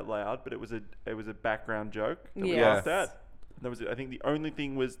laughed out loud, but it was a background joke that we laughed at. I think the only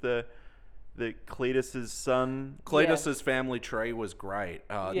thing was the Cletus's son. Cletus's family tree was great.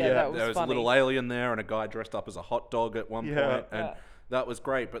 that was there was funny. a little alien there and a guy dressed up as a hot dog at one point, and that was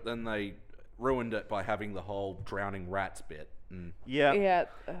great. But then they ruined it by having the whole drowning rats bit. Yeah.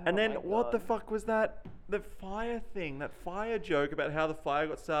 And then what the fuck was that? The fire thing, that fire joke about how the fire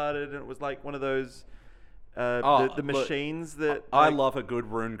got started, and it was like one of those the machines that. I love a good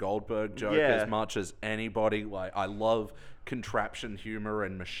Rune Goldberg joke as much as anybody. Like, I love contraption humor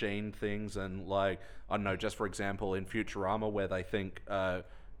and machine things, and like, I don't know, just for example, in Futurama, where they think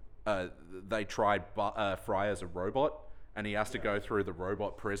they tried Fry as a robot, and he has to go through the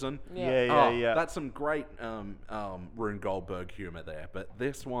robot prison. Yeah. That's some great Rune Goldberg humor there. But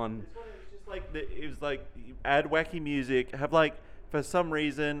this one just like it was like add wacky music, have like for some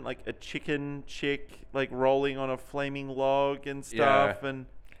reason like a chick like rolling on a flaming log and stuff, and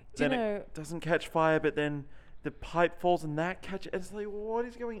then it doesn't catch fire, but then the pipe falls and that catches. It's like, what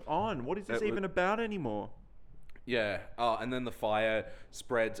is going on? What is this even about anymore? Yeah, and then the fire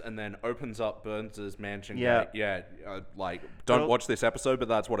spreads and then opens up Burns's mansion Yeah. gate. Yeah, don't watch this episode, but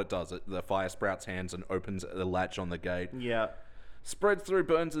that's what it does. The fire sprouts hands and opens the latch on the gate. Yeah. Spreads through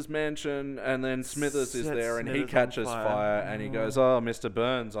Burns's mansion, and then Smithers is there, and he Smithers catches on fire, and he goes, "Oh, Mr.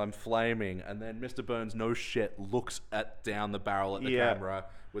 Burns, I'm flaming." And then Mr. Burns, no shit, looks down the barrel at the camera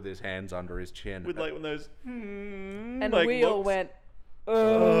with his hands under his chin. With like one of those... and like we all looks. went,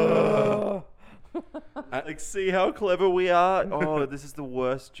 ugh. Like, see how clever we are? Oh, this is the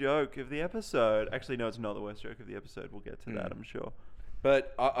worst joke of the episode. Actually, no, it's not the worst joke of the episode. We'll get to that, I'm sure.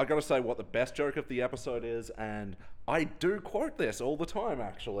 But I got to say what the best joke of the episode is, and I do quote this all the time,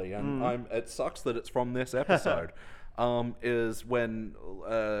 actually, and it sucks that it's from this episode, is when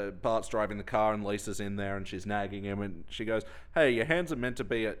Bart's driving the car and Lisa's in there and she's nagging him, and she goes, "Hey, your hands are meant to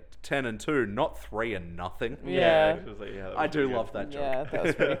be at 10 and 2, not 3 and nothing." Yeah. It was like, that I was do pretty love that joke. Yeah, that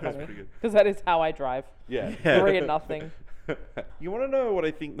was pretty That's funny. pretty good. Because that is how I drive. Yeah. 3 and nothing. You want to know what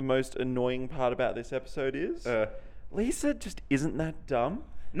I think the most annoying part about this episode is? Lisa just isn't that dumb.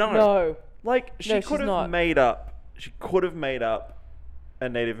 No. Like, she No, could she's not. have made up. She could have made up a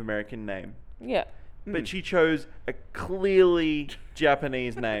Native American name, Yeah. but she chose a clearly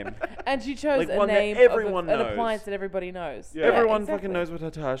Japanese name. And she chose Like a one that name everyone of an knows. appliance that everybody knows. Yeah. Everyone exactly. fucking knows what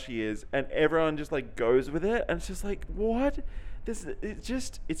Hatashi is, and everyone just like goes with it, and it's just like, what? It's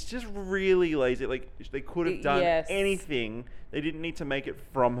just really lazy. Like, they could have done Yes. anything. They didn't need to make it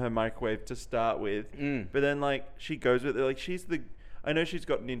from her microwave to start with. But then like she goes with it. Like, I know she's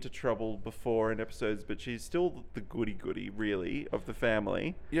gotten into trouble before in episodes, but she's still the goody really of the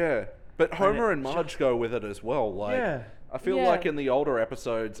family. Yeah. But Homer and Marge go with it as well. Like, Yeah. I feel Yeah. like in the older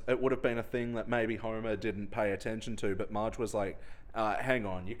episodes, it would have been a thing that maybe Homer didn't pay attention to, but Marge was like, hang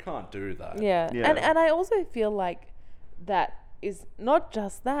on, you can't do that. Yeah. Yeah. And I also feel like that is not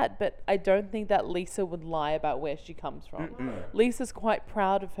just that, but I don't think that Lisa would lie about where she comes from. Lisa's quite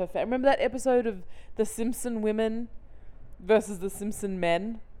proud of her family. Remember that episode of the Simpson women versus the Simpson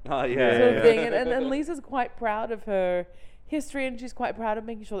men? Oh, yeah. Sort of thing. And Lisa's quite proud of her history, and she's quite proud of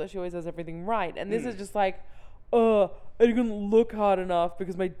making sure that she always does everything right. And this is just like, I didn't look hard enough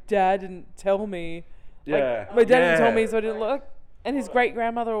because my dad didn't tell me. Yeah. Like, my dad didn't tell me, so I didn't look. And his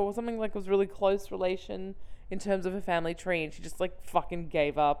great-grandmother or something like was really close relation in terms of a family tree, and she just like fucking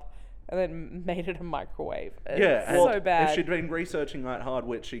gave up and then made it a microwave. Yeah, It's so bad. If she'd been researching that hard,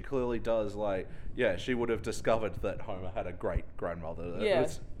 which she clearly does, like, yeah, she would have discovered that Homer had a great grandmother that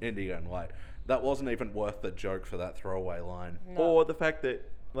was Indian. Like, that wasn't even worth the joke for that throwaway line. No. Or the fact that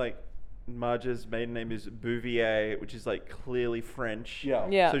like Marge's maiden name is Bouvier, which is like clearly French.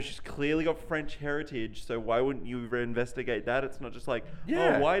 Yeah. So she's clearly got French heritage. So why wouldn't you investigate that? It's not just like,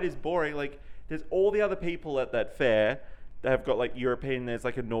 Yeah. oh, white is boring. Like, there's all the other people at that fair that have got like European. There's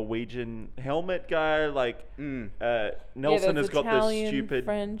like a Norwegian helmet guy. Like Nelson there's has got Italian, this stupid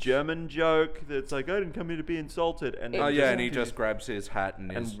French. German joke that's like, I didn't come here to be insulted. And Oh, then yeah, and he just grabs his hat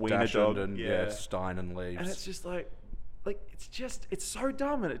and And his Wiener dashing dog, and yeah. Stein and leaves. And it's just like it's so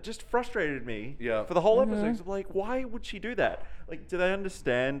dumb, and it just frustrated me. Yeah. For the whole episode, 'cause I'm like, why would she do that? Like, do they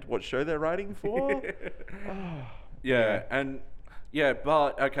understand what show they're writing for? Yeah, and yeah,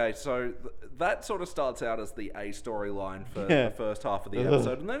 but okay, so that sort of starts out as the A storyline for the first half of the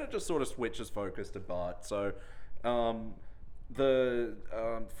episode, and then it just sort of switches focus to Bart. So the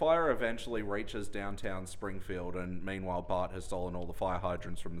fire eventually reaches downtown Springfield, and meanwhile Bart has stolen all the fire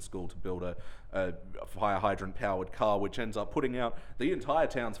hydrants from the school to build a fire hydrant powered car, which ends up putting out the entire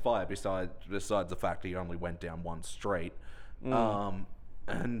town's fire besides the fact he only went down one street.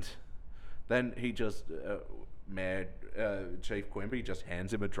 And then he just Chief Quimby just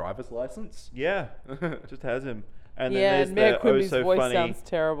hands him a driver's license. Yeah, just has him. And yeah, then and there's Mayor the Quimby's voice funny. sounds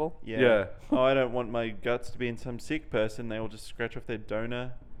terrible. Yeah. Oh, I don't want my guts to be in some sick person. They will just scratch off their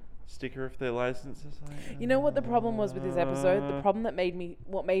donor sticker of their license. It's like, You know what the problem was with this episode? The problem that made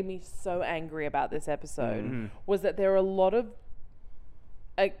me so angry about this episode was that there are a lot of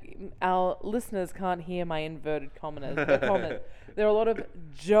our listeners can't hear my inverted comment. There are a lot of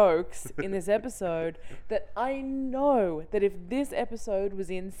jokes in this episode that I know that if this episode was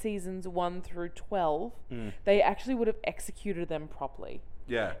in seasons 1 through 12, they actually would have executed them properly.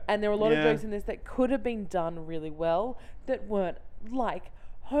 Yeah. And there are a lot of Yeah. jokes in this that could have been done really well that weren't, like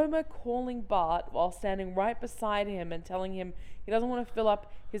Homer calling Bart while standing right beside him and telling him he doesn't want to fill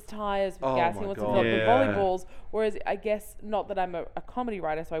up his tires with gas, he wants to fill up the volleyballs. Whereas I guess, not that I'm a comedy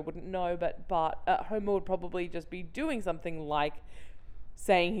writer, so I wouldn't know, but Homer would probably just be doing something like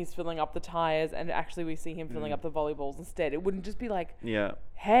saying he's filling up the tires, and actually we see him filling up the volleyballs instead. It wouldn't just be like,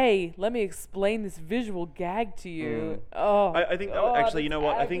 hey, let me explain this visual gag to you. I think that, actually, you know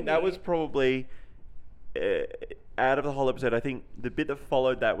what? I think that was probably out of the whole episode. I think the bit that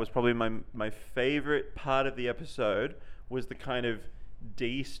followed that was probably my favorite part of the episode, was the kind of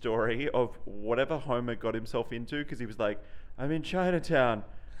D story of whatever Homer got himself into, because he was like, I'm in Chinatown,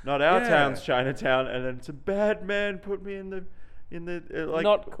 not our town's Chinatown, and then some bad man put me in the like,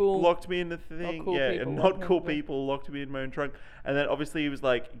 not cool, locked me in the thing, not cool people, and not cool people locked me in my own trunk. And then obviously he was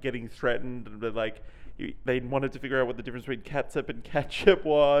like getting threatened, and like they wanted to figure out what the difference between catsup and ketchup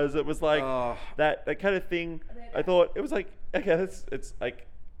was. It was like that kind of thing. I thought it was like, okay, it's like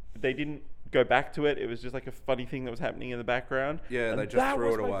they didn't go back to it. It was just like a funny thing that was happening in the background. Yeah, they just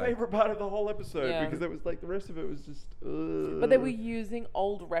threw it away. That was my favorite part of the whole episode, because it was like the rest of it was just. But they were using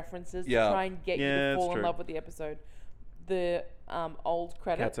old references to try and get you to fall in love with the episode. The old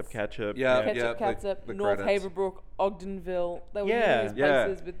credits. Ketchup. Ketchup, North credits. Haverbrook, Ogdenville. They were using these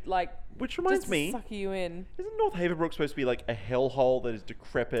places with like. Which reminds just me, to suck you in. Isn't North Haverbrook supposed to be like a hellhole that is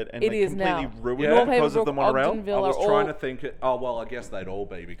decrepit and It like is completely now. ruined North because of Haverbrook, the monorail? Ogdenville I was are trying all, to think it. Oh well, I guess they'd all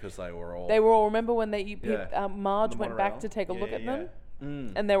be because they were all. They were all. Remember when Marge The went back monorail? to take a look at them,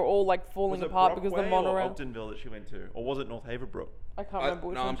 Mm. and they were all like falling Was it apart because the Brockway or monorail. Ogdenville that she went to, or was it North Haverbrook? I can't remember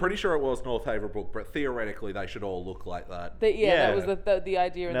which No, one. I'm pretty sure it was North Haverbrook, but theoretically they should all look like that. That was the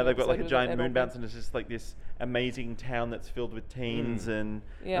idea. in Now the they've got like episode a was giant that moon all- bounce, and it's just like this amazing town that's filled with teens, and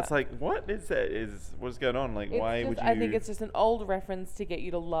it's like, what is that? What's going on? Like, why would you? I think it's just an old reference to get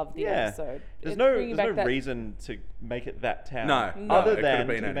you to love the episode. There's It's no bringing back that- reason to make it that town. No, other it could've than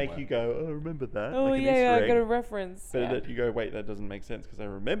been to make anywhere. you go, oh, remember that? Oh like an yeah, Easter I got a egg. reference. But that you go, wait, that doesn't make sense because I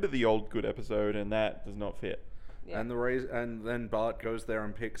remember the old good episode, and that does not fit. Yeah. And then Bart goes there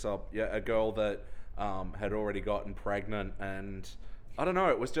and picks up a girl that had already gotten pregnant, and I don't know,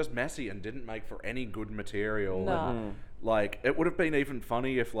 it was just messy and didn't make for any good material. Nah. And, like, it would have been even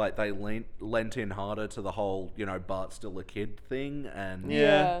funny if like they lent in harder to the whole, Bart's still a kid thing, and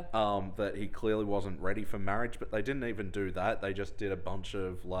that he clearly wasn't ready for marriage, but they didn't even do that. They just did a bunch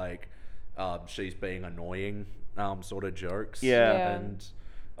of like she's being annoying sort of jokes. And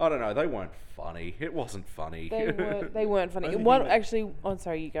I don't know, they weren't funny. It wasn't funny. They weren't funny. I think What that- actually? Oh,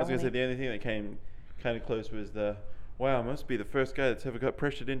 sorry, you go. I was going to say honey. the only thing that came kind of close was the, wow, must be the first guy that's ever got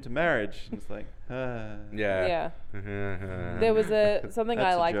pressured into marriage. And it's like, Yeah. There was something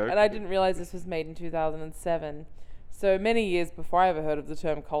That's I a liked, joke. and I didn't realize this was made in 2007. So many years before I ever heard of the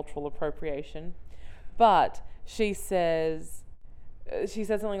term cultural appropriation. But she said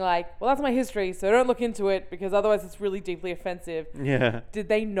something like, well, that's my history, so don't look into it because otherwise it's really deeply offensive. Yeah. Did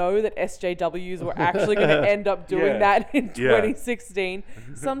they know that SJWs were actually going to end up doing that in 2016?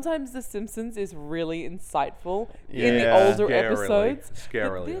 Sometimes The Simpsons is really insightful in the older episodes.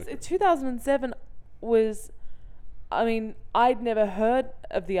 Scarily. But this, 2007 was, I mean, I'd never heard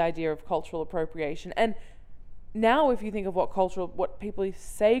of the idea of cultural appropriation. And now if you think of what people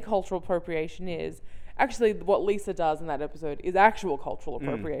say cultural appropriation is, actually what Lisa does in that episode is actual cultural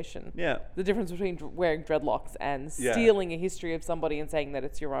appropriation. Yeah. The difference between wearing dreadlocks and stealing a history of somebody and saying that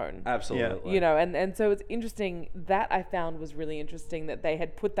it's your own. Absolutely. And so it's interesting, that I found was really interesting that they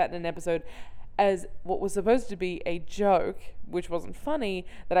had put that in an episode as what was supposed to be a joke, which wasn't funny,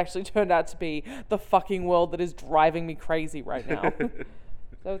 that actually turned out to be the fucking world that is driving me crazy right now.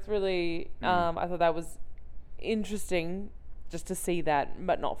 So it's really, I thought that was interesting just to see that,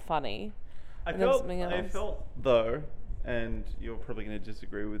 but not funny. I And there was felt something else. though, and you're probably going to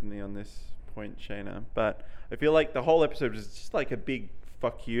disagree with me on this point, Shayna, but I feel like the whole episode was just like a big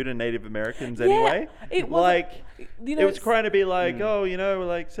fuck you to Native Americans anyway. It was like, it was trying to be like, oh, we're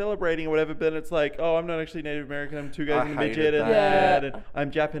like celebrating or whatever, but it's like, oh, I'm not actually Native American, I'm two guys in a midget, and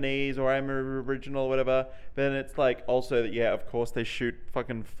I'm Japanese, or I'm original or whatever. But then it's like also that, of course they shoot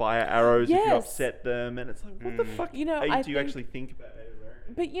fucking fire arrows if you upset them, and it's like, what the fuck do you actually think about Native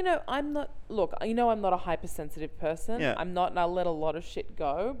Americans? But I'm not a hypersensitive person. Yeah. I'm not, and I let a lot of shit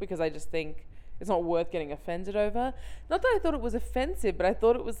go because I just think it's not worth getting offended over. Not that I thought it was offensive, but I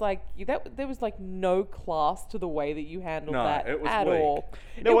thought it was like there was like no class to the way that you handled that it was at weak. all.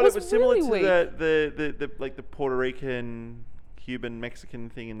 You know what? It was similar really to weak. the like the Puerto Rican, Cuban, Mexican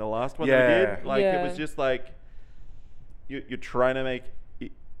thing in the last one Yeah. they did. Like it was Yeah. just like you're trying to make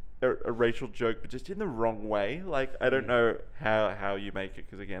a racial joke, but just in the wrong way. Like I don't know how you make it,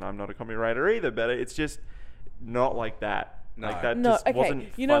 because again, I'm not a comedy writer either, but it's just not like that. No. Like that No, just okay. wasn't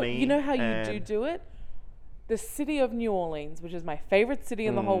You know, funny. you know how you and- do it. The city of New Orleans, which is my favorite city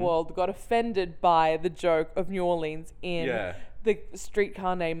in the whole world, got offended by the joke of New Orleans in Yeah. the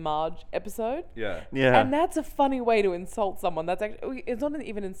Streetcar Named Marge episode. Yeah. Yeah. And that's a funny way to insult someone. That's actually, it's not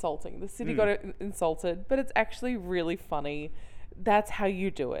even insulting. The city got insulted, but it's actually really funny. That's how you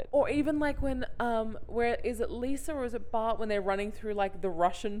do it. Or even like when, where is it Lisa or is it Bart when they're running through like the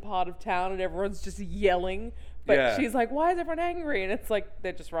Russian part of town and everyone's just yelling, but Yeah. she's like, why is everyone angry? And it's like,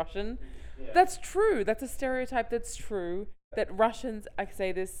 they're just Russian. That's true. That's a stereotype that's true. That Russians, I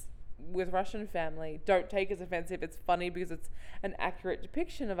say this with Russian family, don't take as offensive. It's funny because it's an accurate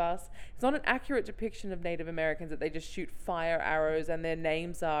depiction of us. It's not an accurate depiction of Native Americans that they just shoot fire arrows and their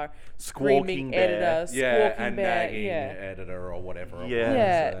names are Squawking Screaming Bear. Editor, Yeah, Squawking and Bear. nagging Yeah. editor or whatever. Yeah.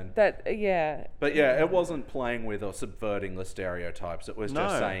 Yeah. But yeah, it wasn't playing with or subverting the stereotypes. It was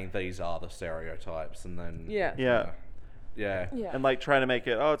just No. saying these are the stereotypes, and then Yeah. Yeah. yeah. Yeah. And like trying to make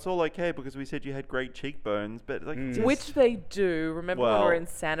it, oh, it's all okay because we said you had great cheekbones, but like, just- Which they do. Remember when we were Well, in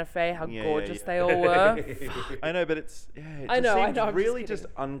Santa Fe, how yeah, gorgeous yeah. they all were? I know, but it's it I just know, seemed I'm just really kidding.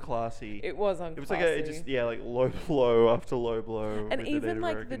 just unclassy. It was unclassy. It was like it just like low blow after low blow. And with the even Native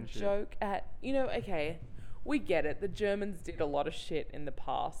like the American shit. joke at, okay, we get it. The Germans did a lot of shit in the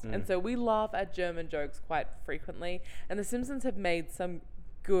past. And so we laugh at German jokes quite frequently. And The Simpsons have made some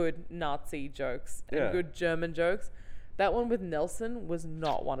good Nazi jokes and Yeah. good German jokes. That one with Nelson was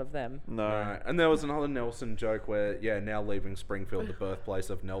not one of them. No. Right. And there was another Nelson joke where, now leaving Springfield, the birthplace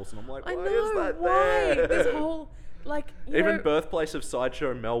of Nelson. I'm like, why I know, is that why? there? This whole, like, you Even know, birthplace of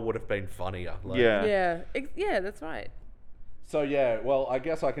Sideshow Mel would have been funnier. Like, Yeah. Yeah, that's right. So yeah, well, I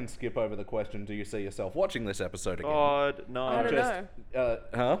guess I can skip over the question. Do you see yourself watching this episode again? God, no. I don't know.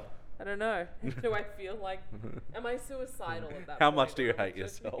 Huh? I don't know. Do I feel like, am I suicidal at that How point much do you where I'm hate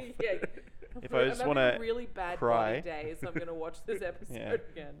just- yourself? Yeah. If I just I'm wanna having a really bad cry. body day, so I'm gonna watch this episode Yeah.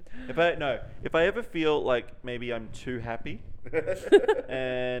 again. If I ever feel like maybe I'm too happy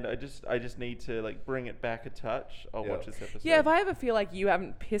and I just need to like bring it back a touch, I'll Yeah. watch this episode. Yeah, if I ever feel like you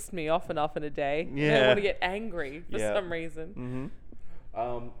haven't pissed me off enough in a day, and I Yeah. want to get angry for Yeah. some reason.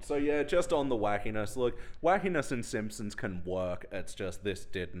 So yeah, just on the wackiness. Look, wackiness in Simpsons can work. It's just this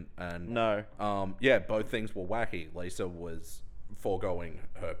didn't. And No. yeah, both things were wacky. Lisa was foregoing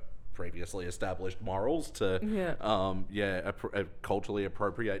her previously established morals to culturally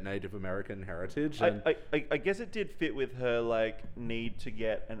appropriate Native American heritage. And I guess it did fit with her like need to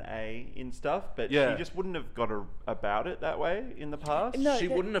get an A in stuff, but Yeah. she just wouldn't have got about it that way in the past. No, she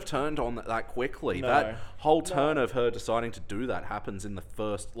that- wouldn't have turned on that quickly. No. That whole turn of her deciding to do that happens in the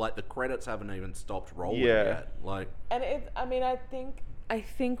first, like the credits haven't even stopped rolling Yeah. yet. Like, And I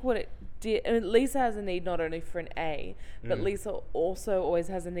think what it did. I mean, Lisa has a need not only for an A, but Lisa also always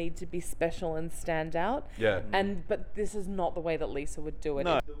has a need to be special and stand out. Yeah. But this is not the way that Lisa would do it.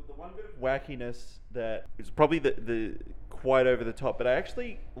 No, the one bit of wackiness that is probably the quite over the top, but I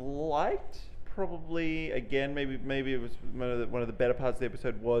actually liked. Probably again, maybe it was one of the better parts of the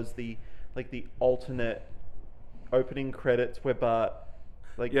episode was the alternate opening credits where Bart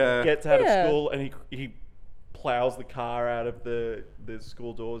gets out of school and he plows the car out of the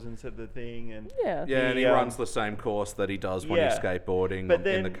school doors instead of the thing, and Yeah. yeah, and he runs the same course that he does when he's skateboarding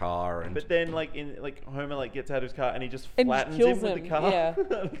in the car. And but then Homer gets out of his car and he just And flattens kills him with him, the car. yeah.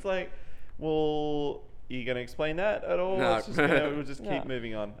 It's like, well, are you going to explain that at all? No. We'll just keep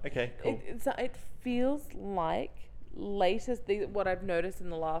moving on. Okay, cool. It feels like what I've noticed in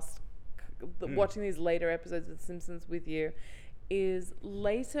the last watching these later episodes of The Simpsons with you is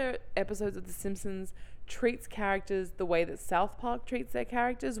later episodes of The Simpsons treats characters the way that South Park treats their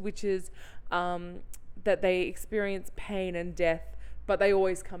characters, which is that they experience pain and death, but they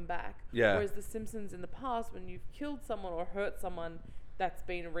always come back. Yeah. Whereas The Simpsons in the past, when you've killed someone or hurt someone, that's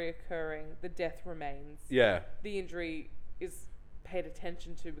been reoccurring. The death remains. yeah. The injury is paid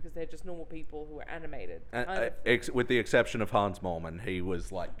attention to because they're just normal people who are animated. With the exception of Hans Moleman, he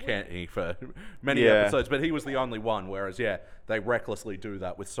was like canny for many Yeah. episodes, but he was the only one. Whereas, they recklessly do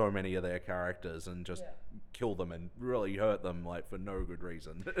that with so many of their characters and just kill them and really hurt them like for no good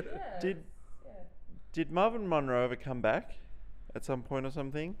reason. Did Marvin Monroe ever come back at some point or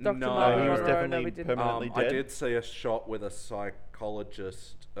something? Dr. No, Marvin he was Monroe, definitely we didn't. permanently I dead. did see a shot with a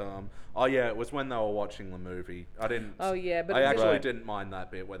psychologist. It was when they were watching the movie. I didn't. Oh, yeah, but I it actually Right. didn't mind that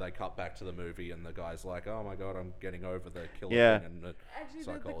bit where they cut back to the movie and the guy's like, "Oh my god, I'm getting over the killer Yeah. thing." And the Actually, the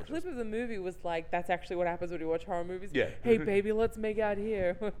psychologist. clip of the movie was like, that's actually what happens when you watch horror movies. Yeah. Hey, baby, let's make out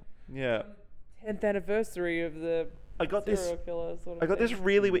here. Yeah. 10th anniversary of the I got this- serial killer sort of I got this thing.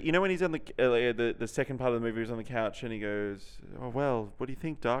 really weird. You know when he's on the second part of the movie, he's on the couch and he goes, "Oh well, what do you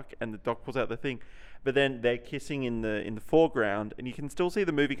think, Doc?" And the doc pulls out the thing, but then they're kissing in the foreground, and you can still see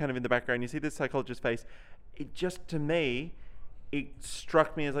the movie kind of in the background. You see the psychologist's face. It just, to me, it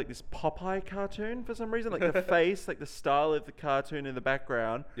struck me as like this Popeye cartoon for some reason. Like the face, like the style of the cartoon in the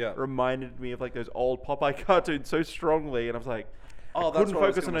background reminded me of like those old Popeye cartoons so strongly, and I was like, I couldn't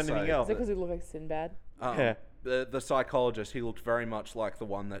focus on anything else. Is it because he looked like Sinbad? Yeah. The psychologist, he looked very much like the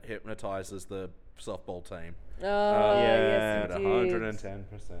one that hypnotizes the softball team. Oh, yes, at he 110%.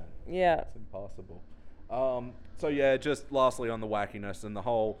 Yeah. It's impossible. So yeah, just lastly on the wackiness and the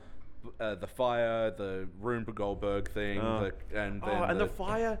whole, the fire, the Rune Goldberg thing, and the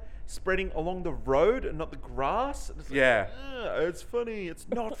fire spreading along the road and not the grass. It's like, it's funny. It's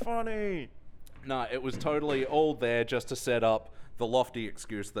not funny. No, it was totally all there just to set up the lofty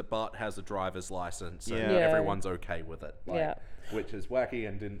excuse that Bart has a driver's license and everyone's okay with it. Which is wacky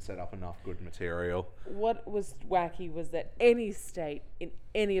and didn't set up enough good material. What was wacky was that any state in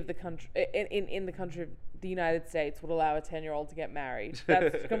any of the country, in the country of the United States, would allow a 10-year-old to get married.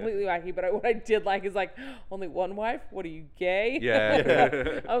 That's completely wacky. But what I did like is like, only one wife? What are you, gay?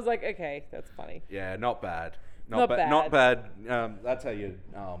 Yeah. I was like, okay, that's funny. Yeah, not bad. Not bad. Not bad. That's how you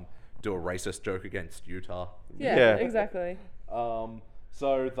do a racist joke against Utah. Yeah. Exactly.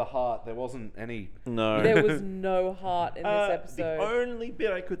 So the heart, there wasn't any. No. There was no heart in this episode. The only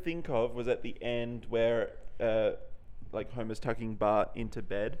bit I could think of was at the end where, like Homer's tucking Bart into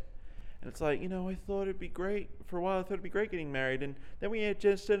bed, and it's like, I thought it'd be great for a while. I thought it'd be great getting married, and then we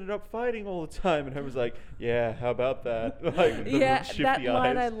just ended up fighting all the time. And Homer's like, "Yeah, how about that?" Like, that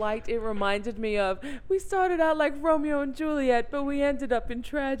line I liked. It reminded me of, we started out like Romeo and Juliet, but we ended up in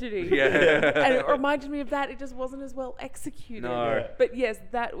tragedy. Yeah. And it reminded me of that. It just wasn't as well executed. No. But yes,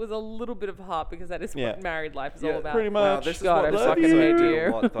 that was a little bit of heart, because that is what married life is all about. Pretty much. Wow, this is God, what I this fucking episode hate did you. a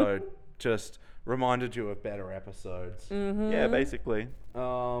lot, though. Just reminded you of better episodes. Mm-hmm. Yeah, basically.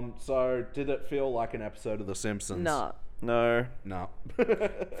 So did it feel like an episode of The Simpsons? Nah. No.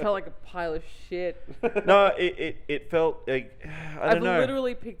 Felt like a pile of shit. No, it felt like, I don't know. I've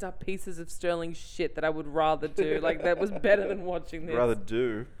literally picked up pieces of sterling shit that I would rather do. Like, that was better than watching this. Rather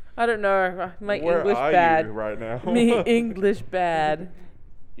do. I don't know. My Where English are bad. you right now? Me English bad.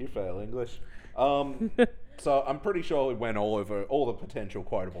 You fail English. So I'm pretty sure we went all over all the potential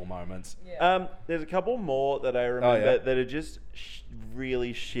quotable moments. Yeah. There's a couple more that I remember that are just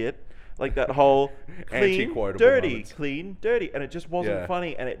really shit. Like that whole clean, Anti-quotable dirty, moments. clean, dirty. And it just wasn't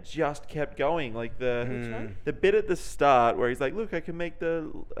funny, and it just kept going. Like the bit at the start where he's like, look, I can make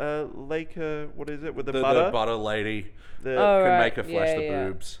the Laker, what is it, with the butter? The butter lady The, can make her flash the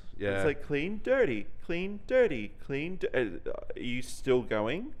boobs. Yeah. It's like clean, dirty, clean, dirty, clean. Are you still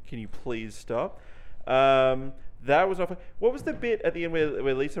going? Can you please stop? That was off. What was the bit at the end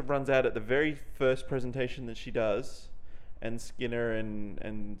where Lisa runs out at the very first presentation that she does, and Skinner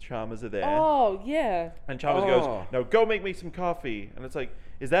and Chalmers are there? Oh, yeah. And Chalmers goes, "No, go make me some coffee." And it's like,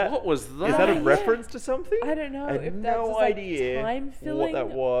 is that What was that? Is that a reference to something? I don't know. I had if that's no just, like, idea time filling. what that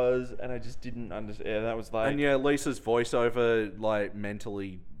was, and I just didn't understand. Yeah, that was like, And yeah, Lisa's voiceover, like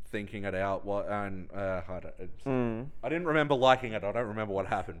mentally thinking it out. I didn't remember liking it. I don't remember what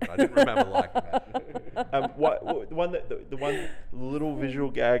happened, but I didn't remember liking it. the one little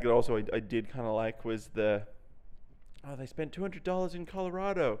visual gag that also I did kind of like was they spent $200 in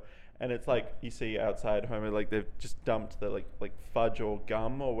Colorado, and it's like you see outside Homer, like they've just dumped the like fudge or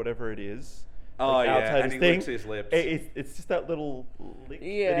gum or whatever it is. Oh yeah, outside and his he thing. licks his lips. It's just that little lick that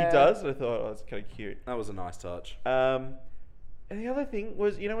he Yeah. does. And I thought, that's kind of cute. That was a nice touch. And the other thing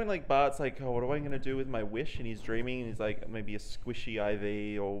was, when like Bart's like, oh, what am I going to do with my wish? And he's dreaming, and he's like, maybe a squishy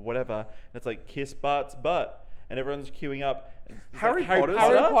IV or whatever. And it's like, kiss Bart's butt. And everyone's queuing up. And it's Harry like, Potter's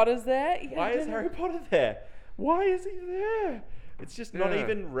Harry Potter's there? Yeah, Why is Harry Potter there? Why is he there? It's just not Yeah.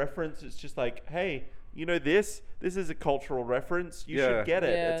 even reference. It's just like, hey, this is a cultural reference. You should get it.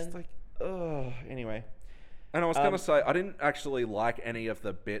 Yeah. It's like, ugh. Anyway. And I was going to say, I didn't actually like any of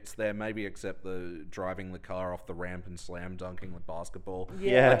the bits there, maybe except the driving the car off the ramp and slam dunking the basketball.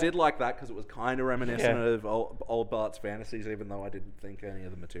 Yeah. I did like that because it was kind of reminiscent Yeah. of old Bart's fantasies, even though I didn't think any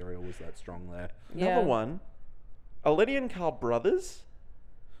of the material was that strong there. Yeah. Another one. Are Letty and Carl brothers?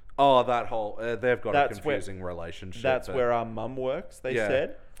 Oh, that whole... they've got That's a confusing relationship. That's but- where our mum works, they Yeah.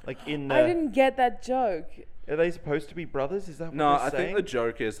 said. Like in the... I didn't get that joke. Are they supposed to be brothers? Is that what No, they're I saying? think the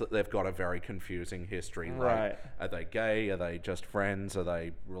joke is that they've got a very confusing history. Like, Right. Are they gay? Are they just friends? Are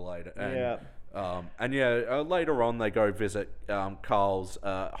they related? And, Yeah. later on they go visit Carl's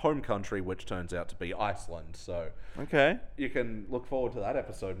home country, which turns out to be Iceland. So Okay. you can look forward to that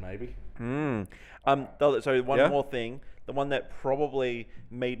episode, maybe. So one Yeah? more thing. The one that probably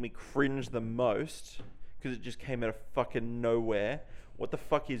made me cringe the most, because it just came out of fucking nowhere. What the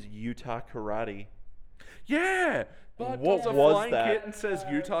fuck is Utah karate? Yeah. But What a was flying that? kitten says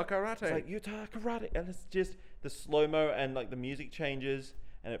Utah Karate. It's like Utah Karate, and it's just the slow-mo and like the music changes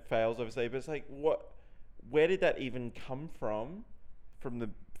and it fails obviously, but it's like where did that even come from the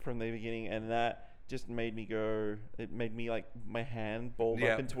beginning? And that just made me go, it made me like my hand balled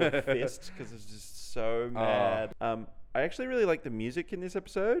up into a fist because it's just so mad. I actually really like the music in this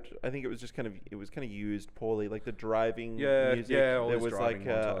episode. I think it was kind of used poorly, like the driving music. Yeah, there was like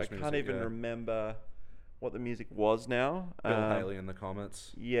I can't even remember what the music was now. Bill Haley in the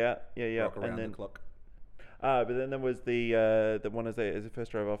comments. Yeah. Rock around and then the clock. but then there was the one as they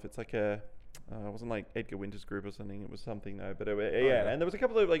first drove off. It's like it wasn't like Edgar Winter's Group or something. It was something though. But and there was a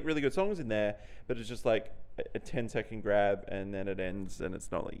couple of like really good songs in there. But it's just like a 10-second grab and then it ends and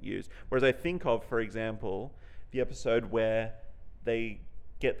it's not like used. Whereas I think of, for example, the episode where they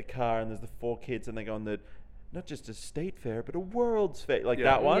get the car and there's the 4 kids and they go on the not just a state fair but a world's fair, like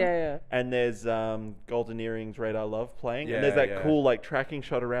that one. Yeah. And there's Golden Earrings, Radar Love playing, Yeah, and there's that yeah. cool like tracking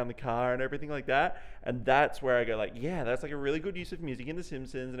shot around the car and everything like that. And that's where I go like, yeah, that's like a really good use of music in The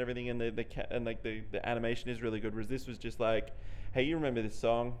Simpsons and everything. And the animation is really good. Whereas this was just like, hey, you remember this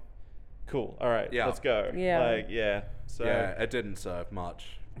song? Cool. All right, let's go. Yeah. So it didn't serve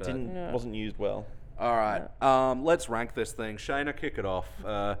much. But wasn't used well. All right, let's rank this thing. Shayna, kick it off.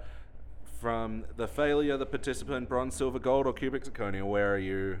 From the failure, the participant, bronze, silver, gold, or cubic zirconia, where are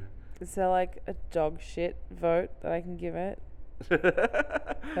you? Is there like a dog shit vote that I can give it?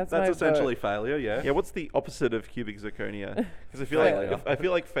 That's my essentially vote. failure, yeah. Yeah, what's the opposite of cubic zirconia? Because I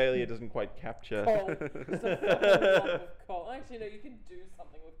feel like failure doesn't quite capture. Coal. Just a fucking lump of coal. Actually, no, you can do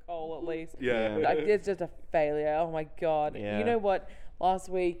something with coal at least. Yeah. Like, it's just a failure. Oh my god. Yeah. You know what? Last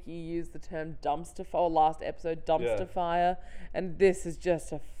week you used the term dumpster fire, or last episode dumpster fire, and this is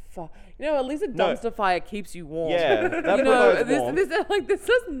just a you know, at least a dumpster fire keeps you warm. Yeah, that you know, provides warmth. this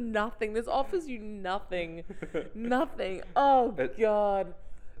does nothing. This offers you nothing. Nothing. Oh god.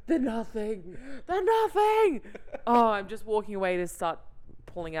 The nothing. Oh, I'm just walking away to start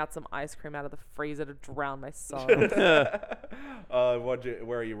pulling out some ice cream out of the freezer to drown my sorrow.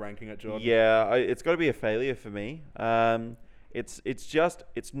 Where are you ranking it, Jordan? Yeah, it's got to be a failure for me. It's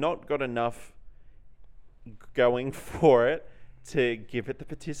not got enough going for it to give it the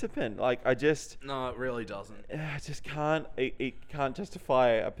participant. Like No, it really doesn't. I just can't. It can't justify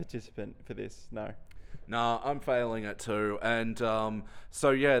a participant for this. No. No, I'm failing it too. And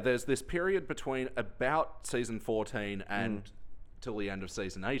there's this period between about season 14 and till the end of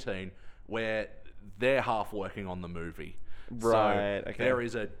season 18 where they're half working on the movie. Right, So okay. there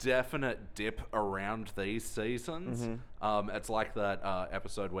is a definite dip around these seasons. It's like that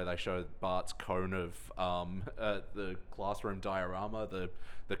episode where they show Bart's cone of the classroom diorama,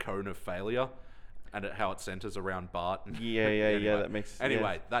 the cone of failure, and how it centers around Bart. Yeah, that makes sense.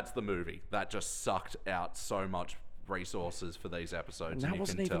 Anyway, that's the movie. That just sucked out so much resources for these episodes. And that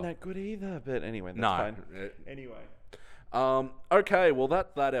wasn't even that good either. But anyway, that's fine. Anyway. Okay, well,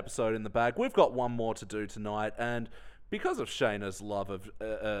 that's that episode in the bag. We've got one more to do tonight, and because of Shayna's love of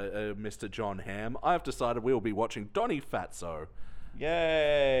Mr. John Hamm, I've decided we will be watching Donnie Fatso.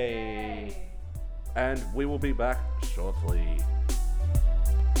 Yay! And we will be back shortly.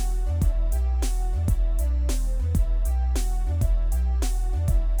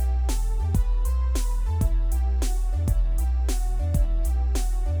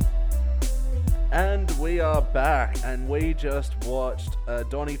 And we are back, and we just watched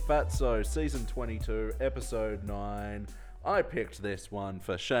Donnie Fatso, Season 22, Episode 9. I picked this one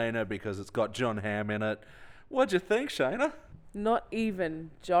for Shayna because it's got John Hamm in it. What'd you think, Shayna? Not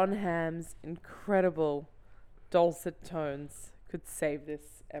even John Hamm's incredible dulcet tones could save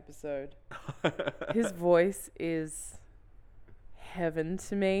this episode. His voice is heaven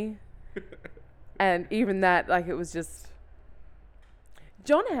to me. And even that, like, it was just...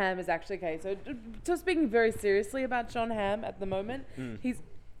 John Hamm is actually, okay, so speaking very seriously about John Hamm at the moment, he's,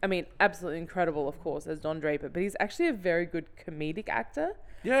 I mean, absolutely incredible, of course, as Don Draper, but he's actually a very good comedic actor.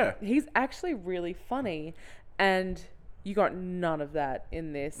 Yeah. He's actually really funny, and you got none of that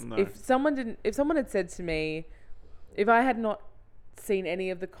in this. No. If someone had said to me, if I had not seen any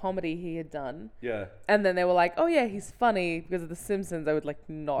of the comedy he had done, Yeah. and then they were like, oh yeah, he's funny because of The Simpsons, I would like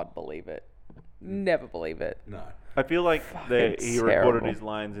not believe it. Never believe it. No. I feel like he recorded terrible. his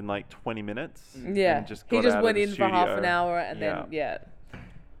lines in like 20 minutes. Yeah. And just He got just out went of in the for half studio. an hour and then, yeah.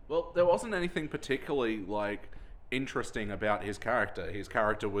 Well, there wasn't anything particularly, interesting about his character. His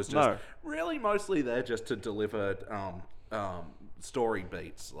character was just really mostly there just to deliver story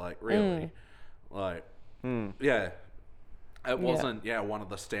beats, really. Yeah. It wasn't, one of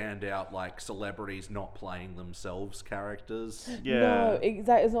the standout, like, celebrities not playing themselves characters. Yeah. No,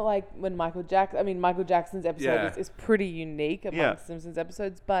 exactly. It's not like when Michael Jackson's episode is pretty unique amongst Simpsons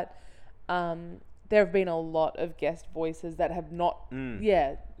episodes, but there have been a lot of guest voices that have not,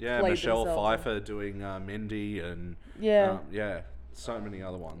 played Michelle themselves. Pfeiffer doing Mindy and, so many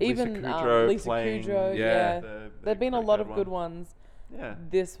other ones. Even Lisa Kudrow, there have been a lot of good ones. Yeah.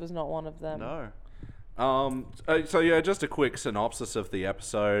 This was not one of them. No. Just a quick synopsis of the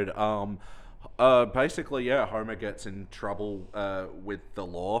episode. Basically, Homer gets in trouble with the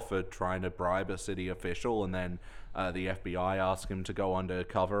law for trying to bribe a city official, and then the FBI asks him to go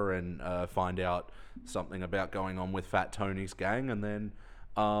undercover and find out something about going on with Fat Tony's gang, and then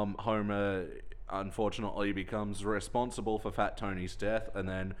Homer unfortunately becomes responsible for Fat Tony's death, and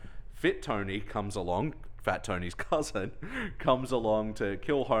then Fit Tony comes along, Fat Tony's cousin, comes along to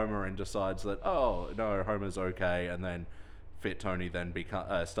kill Homer and decides that, oh, no, Homer's okay, and then Fit Tony then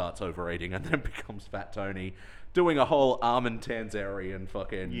starts overeating and then becomes Fat Tony, doing a whole Armin Tanzarian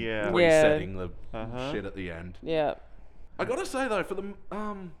fucking resetting the shit at the end. Yeah. I gotta say, though, for the...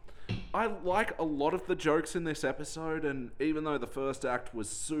 I like a lot of the jokes in this episode, and even though the first act was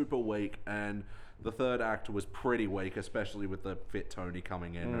super weak and the third act was pretty weak, especially with the Fit Tony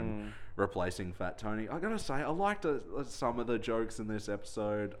coming in and replacing Fat Tony, I gotta say, I liked some of the jokes in this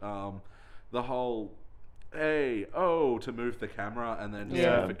episode. The whole, to move the camera and then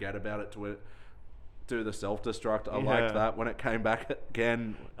just forget about it to do the self-destruct. I liked that when it came back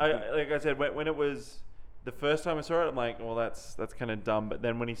again. Like I said, when it was... The first time I saw it, I'm like, well, that's kind of dumb. But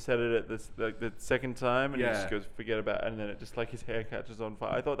then when he said it at the second time, and he just goes, forget about it, and then it just, like, his hair catches on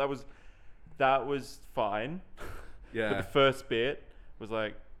fire. I thought that was fine. Yeah. But the first bit was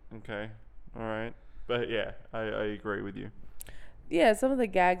like, okay, all right. But yeah, I agree with you. Yeah, some of the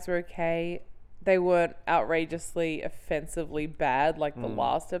gags were okay. They weren't outrageously, offensively bad like the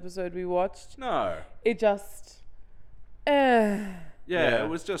last episode we watched. No. It just... Yeah, it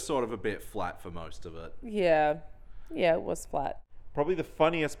was just sort of a bit flat for most of it. Yeah, it was flat. Probably the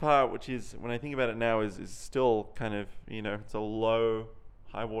funniest part, which is, when I think about it now, is still kind of, it's a low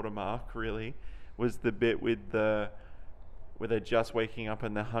high water mark, really, was the bit with where they're just waking up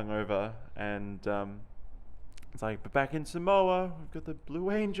and they're hungover, and it's like, but back in Samoa, we've got the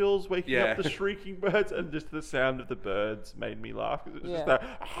Blue Angels waking up the shrieking birds, and just the sound of the birds made me laugh, because it was just that,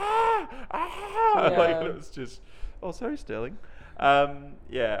 like, it was just, oh, sorry, Sterling.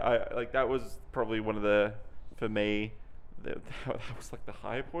 That was probably one of the, for me, that was like the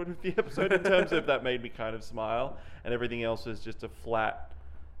high point of the episode in terms of that made me kind of smile, and everything else was just a flat,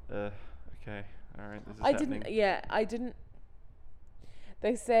 okay, all right, this is happening. I didn't,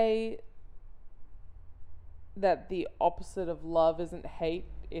 they say that the opposite of love isn't hate,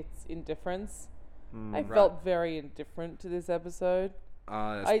 it's indifference. I felt very indifferent to this episode.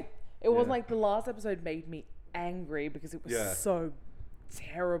 It wasn't like the last episode made me angry because it was so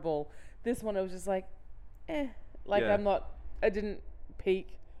terrible. This one I was just like, I didn't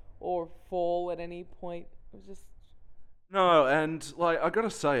peak or fall at any point. It was just... No, and, like, I gotta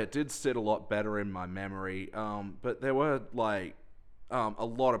say, it did sit a lot better in my memory, but there were, like, a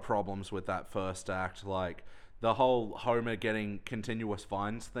lot of problems with that first act, like, the whole Homer getting continuous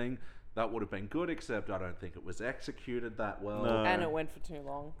fines thing. That would have been good, except I don't think it was executed that well. No. And it went for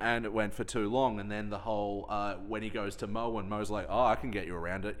too long. And then the whole, when he goes to Moe, and Moe's like, oh, I can get you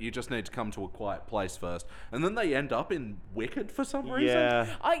around it. You just need to come to a quiet place first. And then they end up in Wicked for some reason.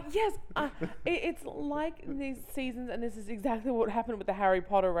 Yeah. It's like these seasons, and this is exactly what happened with the Harry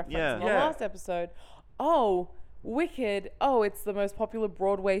Potter reference in the last episode. Oh, Wicked. Oh, it's the most popular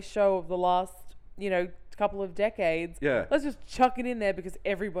Broadway show of the last, couple of decades. Yeah. Let's just chuck it in there because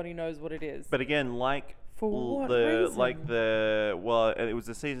everybody knows what it is. But again, it was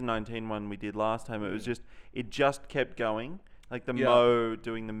the season 19 one we did last time. It just kept going. Like the Moe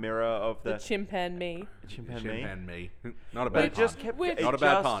doing the mirror of the chimpan me. Chimpan me. Not a bad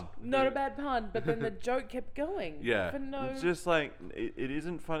pun. Not a bad pun. But then the joke kept going. Yeah. For no... It's just like, it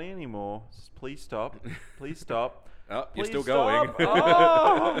isn't funny anymore. Please stop. Please stop. Oh, you're still stop. going.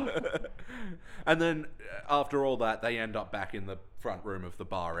 Oh! And then after all that, they end up back in the front room of the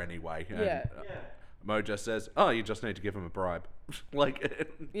bar anyway. And, Moe just says, oh, you just need to give him a bribe.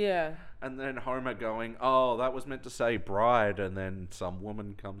 And then Homer going, oh, that was meant to say bride. And then some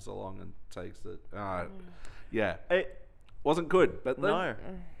woman comes along and takes it. It wasn't good. But then,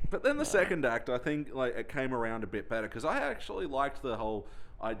 But then the second act, I think, it came around a bit better. Because I actually liked the whole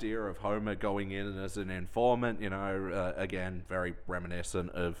idea of Homer going in as an informant, again, very reminiscent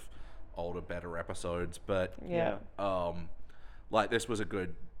of older, better episodes, but this was a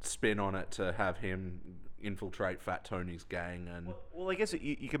good spin on it to have him, infiltrate Fat Tony's gang. And well, I guess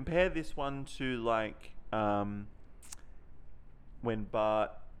you compare this one to like when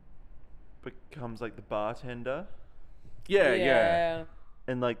Bart becomes like the bartender. Yeah.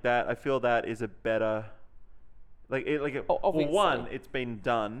 And like that, I feel that is a better, well, one, it's been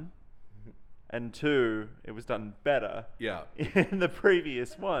done, and two, it was done better. Yeah. In the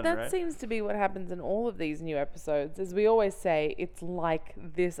previous one, That right? seems to be what happens in all of these new episodes. As we always say, it's like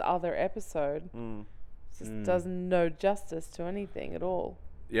this other episode. Just does no justice to anything at all.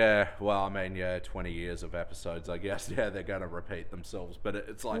 Yeah, well, I mean, 20 years of episodes, I guess. Yeah, they're going to repeat themselves. But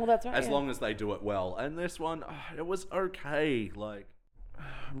it's like, Well, that's right, as yeah. long as they do it well. And this one, it was okay. Like,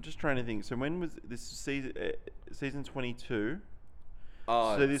 I'm just trying to think. So when was this season 22?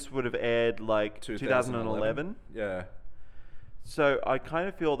 Oh, So this would have aired like 2011. Yeah. So I kind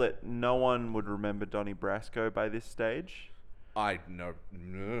of feel that no one would remember Donnie Brasco by this stage. I know.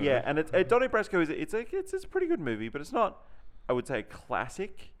 Yeah, and Donnie Brasco it's a pretty good movie, but it's not, I would say, a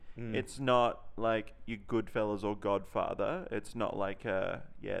classic. It's not like your Goodfellas or Godfather. It's not like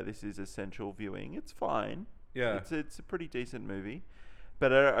this is essential viewing. It's fine. Yeah. It's a pretty decent movie,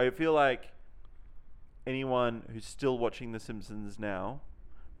 but I feel like anyone who's still watching The Simpsons now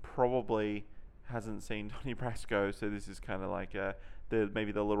probably hasn't seen Donnie Brasco, so this is kind of like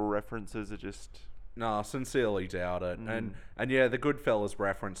maybe the little references are just. No, sincerely doubt it. And yeah, the Goodfellas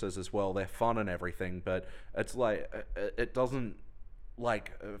references as well, they're fun and everything, but it's like, it doesn't,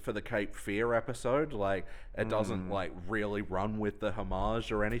 like, for the Cape Fear episode, like, it doesn't, like, really run with the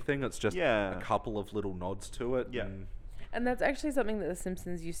homage or anything. It's just a couple of little nods to it. Yeah. And that's actually something that The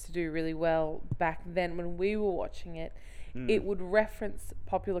Simpsons used to do really well back then when we were watching it. It would reference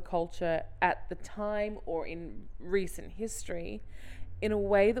popular culture at the time or in recent history in a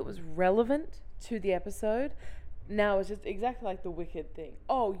way that was relevant to the episode. Now it's just exactly like the Wicked thing.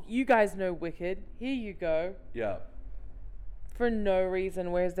 Oh, you guys know Wicked. Here you go. Yeah. For no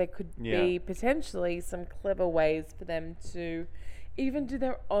reason, whereas there could be potentially some clever ways for them to even do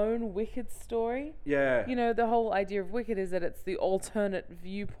their own Wicked story. Yeah. You know, the whole idea of Wicked is that it's the alternate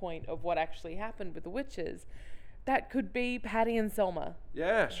viewpoint of what actually happened with the witches. That could be Patty and Selma.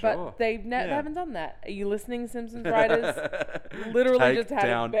 Yeah, sure. But they haven't done that. Are you listening, Simpsons writers? Literally Take just had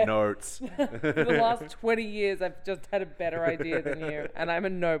down notes. For the last 20 years, I've just had a better idea than you, and I'm a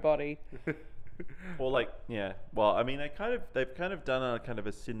nobody. Well, I mean, they've kind of done a kind of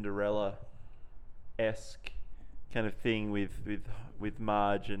a Cinderella-esque kind of thing with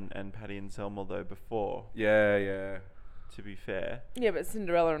Marge and Patty and Selma though before. Yeah. To be fair. Yeah, but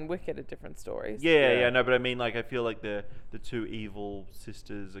Cinderella and Wicked are different stories. Yeah, no, but I mean, like, I feel like the two evil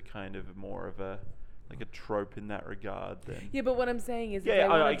sisters are kind of more of a trope in that regard than. Yeah, but what I'm saying is, if they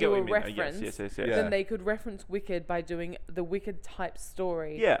want to do a reference, yes. then they could reference Wicked by doing the Wicked type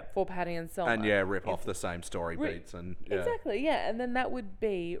story for Patty and Selma. And rip off the same story beats and Exactly, yeah, and then that would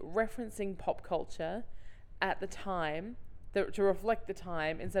be referencing pop culture at the time to reflect the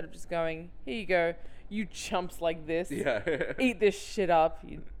time instead of just going, here you go, you chumps like this. Yeah. Eat this shit up,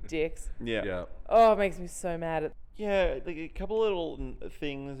 you dicks. Yeah. Oh, it makes me so mad. Yeah, like a couple little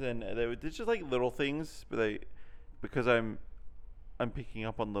things, and they're just like little things, but because I'm picking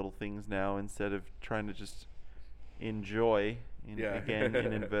up on little things now instead of trying to just enjoy again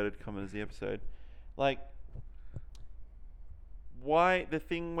in inverted commas the episode. Like, why the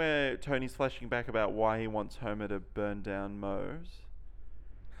thing where Tony's flashing back about why he wants Homer to burn down Moe's.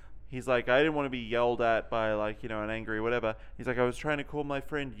 He's like, I didn't want to be yelled at by an angry whatever. He's like, I was trying to call my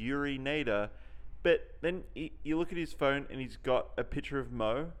friend Yuri Nader. But then you look at his phone and he's got a picture of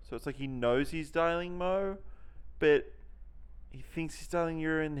Mo. So it's like he knows he's dialing Mo, but he thinks he's dialing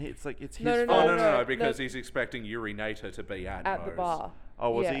Yuri, and it's like it's his phone. No, because he's expecting Yuri Nader to be at Mo's. The bar.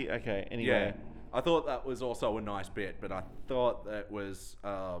 Oh, was he? Okay, anyway. Yeah. I thought that was also a nice bit, but I thought that was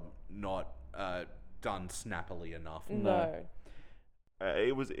not done snappily enough. No.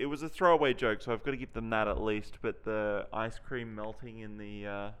 It was a throwaway joke, so I've got to give them that at least. But the ice cream melting in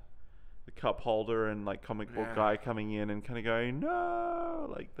the cup holder and comic book guy coming in and kind of going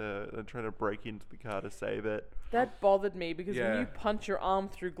no, they're trying to break into the car to save it. That bothered me because when you punch your arm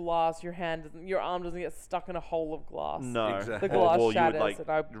through glass, your arm doesn't get stuck in a hole of glass. No, exactly. The glass you would shatters, and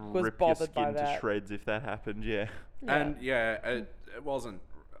I was rip your bothered by skin that. to shreds if that happened. Yeah. And it wasn't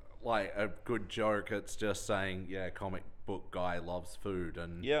like a good joke. It's just saying comic book guy loves food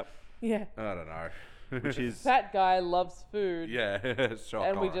and Yeah. I don't know. Which is That guy loves food. Yeah, shock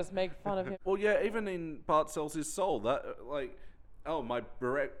And we horror. just make fun of him. Well, yeah, even in Bart Sells His Soul, that my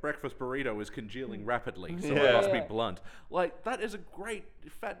breakfast burrito is congealing rapidly, so I must be blunt. That is a great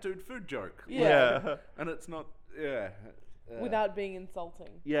fat dude food joke. Yeah. And it's not, without being insulting.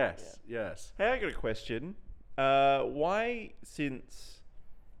 Yes, yes. Hey, I got a question. Why, since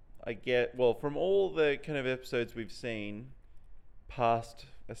from all the kind of episodes we've seen past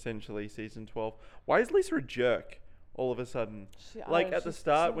essentially season 12, why is Lisa a jerk all of a sudden? At the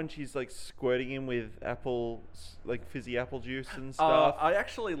start when she's like squirting him with fizzy apple juice and stuff. I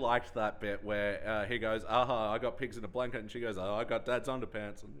actually liked that bit where he goes, I got pigs in a blanket, and she goes, I got Dad's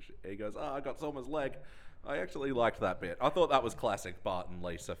underpants, and he goes, I got Selma's leg. I actually liked that bit. I thought that was classic Bart and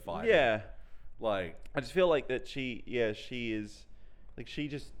Lisa fighting. Yeah. I just feel like that she is, she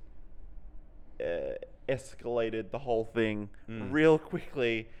just escalated the whole thing real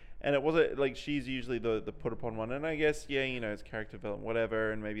quickly. And it wasn't she's usually the put upon one. And I guess, it's character development,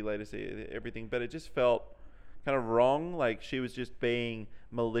 whatever, and maybe later see everything. But it just felt kind of wrong. She was just being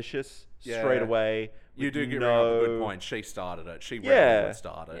malicious straight away. You do give her a good point. She started it. She really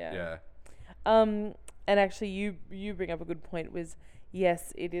started it. Yeah. And actually, you bring up a good point. Was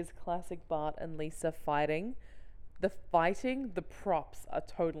yes, it is classic Bart and Lisa fighting. The props are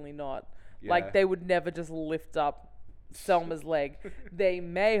totally not. Yeah. They would never just lift up Selma's leg. They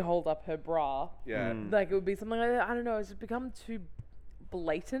may hold up her bra. Yeah. It would be something like that. I don't know. It's just become too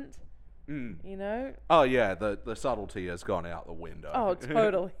blatant. You know? Oh yeah, the subtlety has gone out the window. Oh,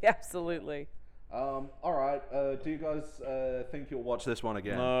 totally, absolutely. All right. Do you guys think you'll watch this one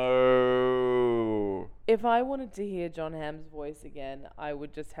again? No. If I wanted to hear John Hamm's voice again, I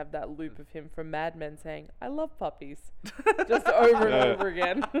would just have that loop of him from Mad Men saying, "I love puppies," just over and over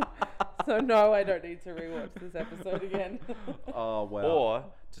again. So no, I don't need to rewatch this episode again. Oh well. Or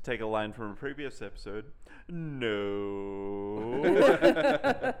to take a line from a previous episode, no.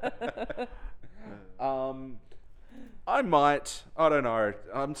 I might. I don't know.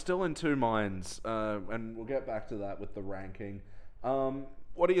 I'm still in two minds, and we'll get back to that with the ranking.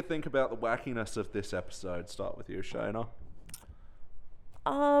 What do you think about the wackiness of this episode? Start with you, Shayna.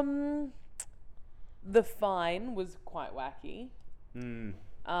 The fine was quite wacky.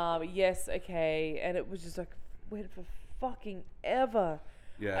 Yes, okay, and it was just went for fucking ever.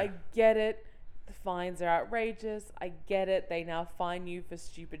 Yeah. I get it. The fines are outrageous. I get it. They now fine you for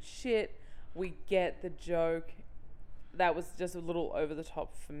stupid shit. We get the joke. That was just a little over the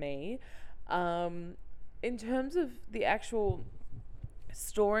top for me. In terms of the actual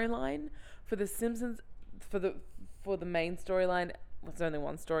storyline for The Simpsons, for the main storyline, it's only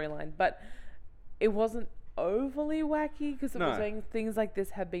one storyline, but it wasn't overly wacky because it was saying things like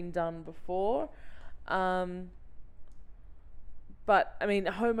this have been done before. But I mean,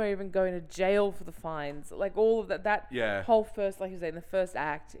 Homer even going to jail for the fines, all of that whole first, like you say, in the first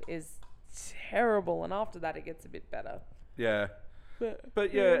act is terrible, and after that it gets a bit better. Yeah.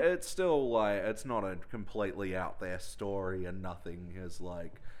 But yeah, it's still it's not a completely out there story, and nothing is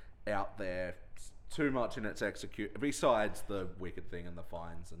out there too much in its execution besides the Wicked thing and the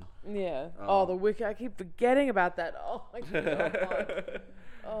fines and the Wicked. I keep forgetting about that. Oh my god.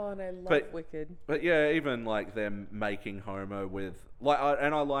 Oh, and I love Wicked. But yeah, even them making Homer with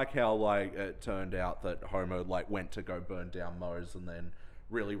and I like how it turned out that Homer went to go burn down Moe's and then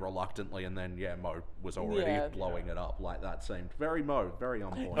really reluctantly, and then Moe was already blowing it up. That seemed very Moe, very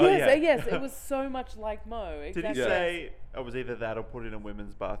on point. Yes, it was so much like Moe. Exactly. Did he say it was either that or put in a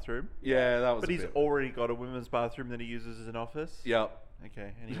women's bathroom? Yeah, that was. But he's already got a women's bathroom that he uses as an office. Yep.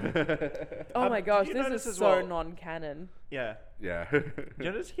 Okay. Anyway. Oh my gosh, this is so non-canon. Yeah. Yeah. Did you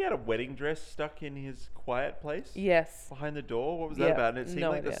notice he had a wedding dress stuck in his quiet place? Yes. Behind the door? What was that about? And it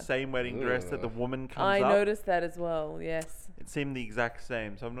seemed the same wedding dress that the woman comes up. I noticed that as well, yes. It seemed the exact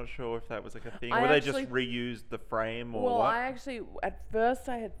same, so I'm not sure if that was a thing. Or they just reused the frame or what? Well, at first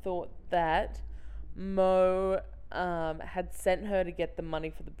I had thought that Moe had sent her to get the money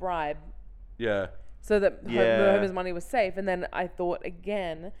for the bribe. Yeah. So that Homer's money was safe. And then I thought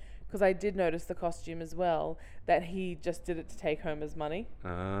again, because I did notice the costume as well, that he just did it to take Homer's money.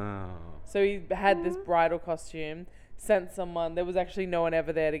 Oh. So he had this bridal costume, sent someone. There was actually no one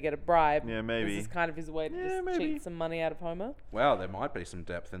ever there to get a bribe. Yeah, maybe. This is kind of his way to just cheat some money out of Homer. Wow, there might be some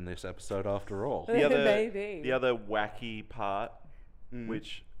depth in this episode after all. Maybe. The other wacky part,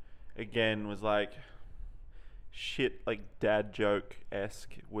 which again was shit, dad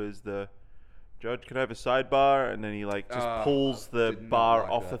joke-esque, was the Judge, can I have a sidebar? And then he just pulls the bar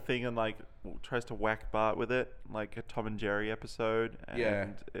off the thing and tries to whack Bart with it, like a Tom and Jerry episode.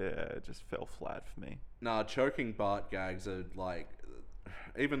 And it just fell flat for me. Nah, choking Bart gags are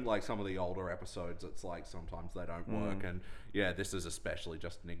even some of the older episodes, it's sometimes they don't work. And yeah, this is especially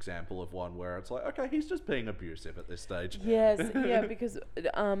just an example of one where it's okay, he's just being abusive at this stage. Yes, yeah, because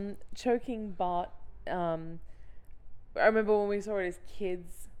choking Bart, I remember when we saw it as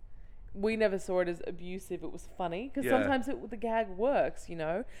kids, we never saw it as abusive. It was funny because Yeah. sometimes the gag works, you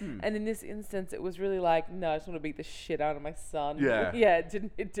know. And in this instance, it was really like, no, I just want to beat the shit out of my son. Yeah. Yeah.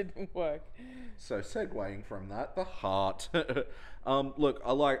 It didn't work. So segueing from that, the heart. Look,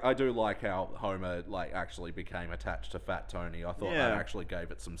 I do like how Homer like actually became attached to Fat Tony. I thought that actually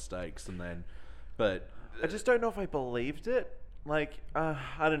gave it some stakes, but I just don't know if I believed it. Like,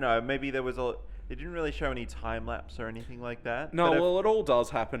 I don't know. Maybe there was it didn't really show any time lapse or anything like that. no, but well, it all does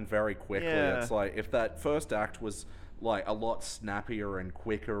happen very quickly. Yeah. It's like if that first act was like a lot snappier and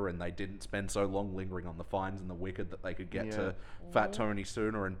quicker, and they didn't spend so long lingering on the fines and the wicked that they could get to Fat Tony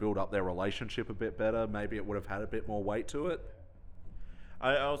sooner and build up their relationship a bit better, maybe it would have had a bit more weight to it.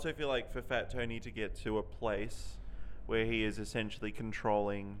 I also feel like for Fat Tony to get to a place where he is essentially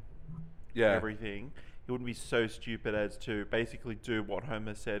controlling everything, he wouldn't be so stupid as to basically do what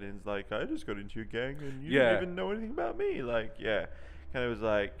Homer said and is like, I just got into your gang and you didn't even know anything about me. Like, kind of was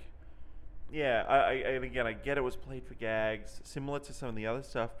like, and again, I get it was played for gags, similar to some of the other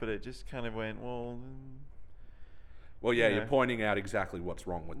stuff, but it just kind of went, well, you're pointing out exactly what's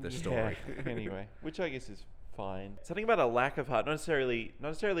wrong with this story. Anyway, which I guess is fine. Something about a lack of heart, not necessarily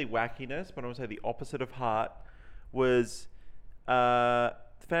wackiness, but I would say the opposite of heart was the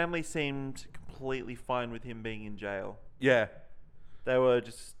family seemed completely fine with him being in jail. Yeah. They were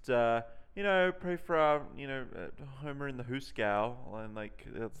just, pray for our, Homer in the Hooskow, and like,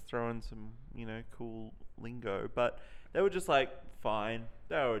 let's throw in some, cool lingo. But they were just like, fine.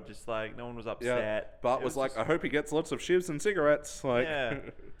 They were just like, no one was upset. Yeah. Bart was like, I hope he gets lots of shivs and cigarettes. Like,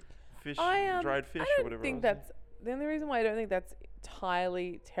 fish, dried fish, or whatever. I think that's the only reason why I don't think that's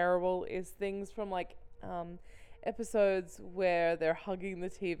entirely terrible is things from like episodes where they're hugging the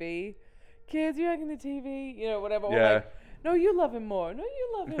TV. Kids, you're hugging the TV, whatever. Or like, no, you love him more. No, you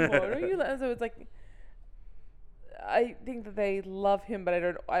love him more. No, you love. So it's like, I think that they love him, but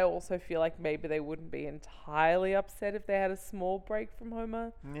I also feel like maybe they wouldn't be entirely upset if they had a small break from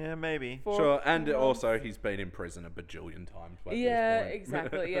Homer. Yeah, maybe. Sure, and also he's been in prison a bajillion times by this point.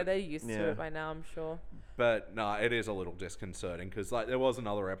 Exactly. Yeah, they're used to it by now, I'm sure. But no, it is a little disconcerting because like there was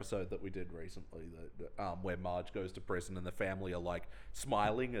another episode that we did recently that where Marge goes to prison and the family are like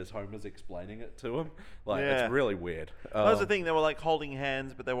smiling as Homer's explaining it to him. Like it's really weird. That was the thing. They were like holding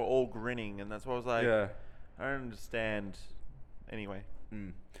hands, but they were all grinning, and that's why I was like, I don't understand. Anyway.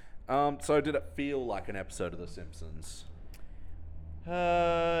 So did it feel like an episode of The Simpsons?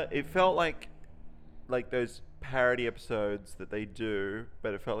 It felt like those parody episodes that they do,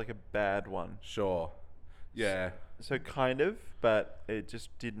 but it felt like a bad one. Sure. Yeah. So kind of, but it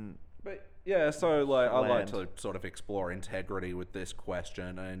just didn't. But yeah, so like I'd like land. to sort of explore integrity with this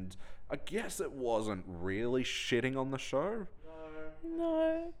question, and I guess it wasn't really shitting on the show.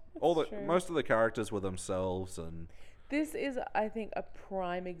 No. Most of the characters were themselves, and this is, I think, a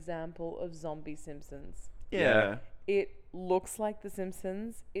prime example of zombie Simpsons. Yeah. It looks like The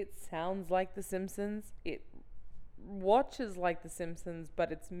Simpsons. It sounds like The Simpsons. It watches like The Simpsons,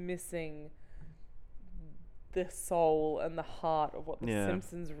 but it's missing the soul and the heart of what The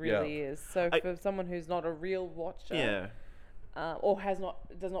Simpsons really is. So for someone who's not a real watcher, or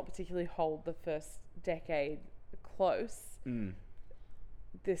does not particularly hold the first decade close,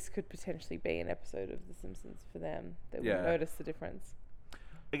 this could potentially be an episode of The Simpsons for them. They would notice the difference.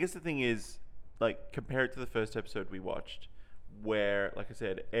 I guess the thing is, like, compare it to the first episode we watched, where, like I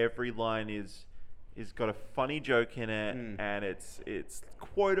said, every line is got a funny joke in it, and it's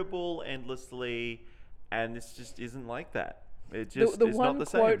quotable endlessly, and this just isn't like that. It just the is one not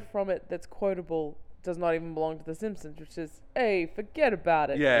the quote same. from it that's quotable does not even belong to The Simpsons, which is, "Hey, forget about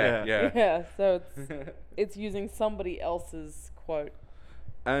it." Yeah. So it's using somebody else's quote.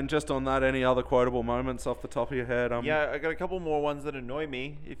 And just on that, any other quotable moments off the top of your head? I got a couple more ones that annoy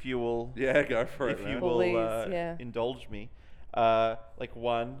me. If you will, go for it. If you man. will Please, indulge me. Like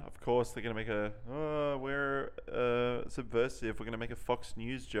one, of course, they're gonna make we're subversive. We're gonna make a Fox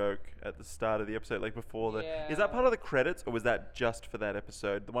News joke at the start of the episode, like before the. Is that part of the credits, or was that just for that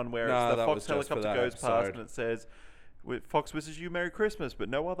episode? The one where the Fox helicopter goes past and it says, "Fox wishes you Merry Christmas, but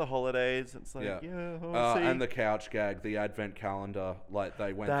no other holidays." It's like, see. And the couch gag, the advent calendar, like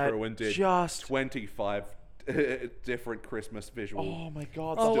they went through and did 25 different Christmas visuals. Oh my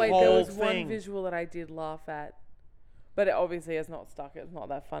god! Oh the wait, whole there was thing. one visual that I did laugh at, but it obviously has not stuck. It's not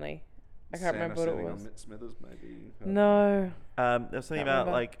that funny. I can't remember what it was. On Mitt Smithers, maybe. No. There was something about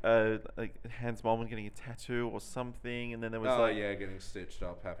like Hans Moleman getting a tattoo or something, and then there was getting stitched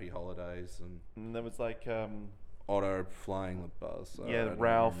up. Happy holidays, and there was like Otto flying the bus.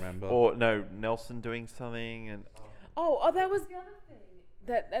 Ralph or no Nelson doing something, and Oh, that was the other thing.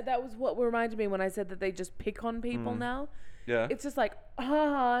 That was what reminded me when I said that they just pick on people now. Yeah. It's just like,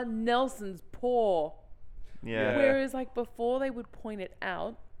 Nelson's poor. Yeah. Whereas like before they would point it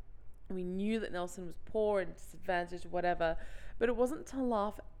out. We knew that Nelson was poor and disadvantaged, whatever, but it wasn't to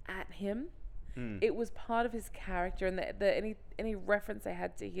laugh at him. It was part of his character, and any reference they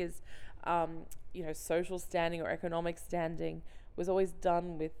had to his, social standing or economic standing was always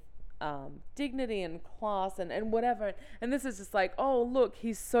done with dignity and class and whatever. And this is just like, oh look,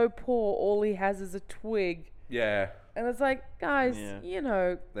 he's so poor, all he has is a twig. Yeah. And it's like, guys,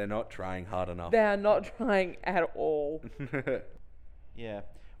 they're not trying hard enough. They are not trying at all. Yeah.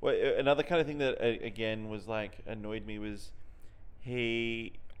 Well, another kind of thing that again was like annoyed me was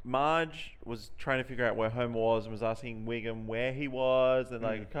Marge was trying to figure out where home was and was asking Wiggum where he was, and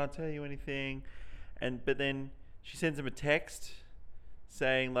like, I can't tell you anything, but then she sends him a text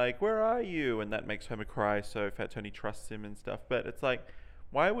saying like, where are you? And that makes Homer cry, so Fat Tony trusts him and stuff. But it's like,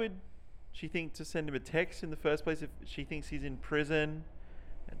 why would she think to send him a text in the first place if she thinks he's in prison?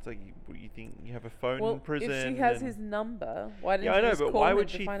 It's like, you think you have a phone in prison? If she has his number, why didn't I know, just but call why him would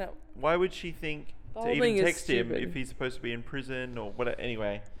to she? find out? Why would she think The to whole even thing is text him stupid. if he's supposed to be in prison or whatever?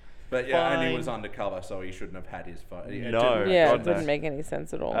 Anyway, But yeah, and he Fine. was undercover, so he shouldn't have had his phone. No. Yeah, God, it no. didn't make any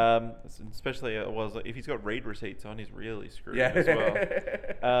sense at all. especially if he's got read receipts on, he's really screwed Yeah. as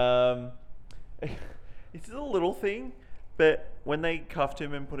well. It's a little thing, but when they cuffed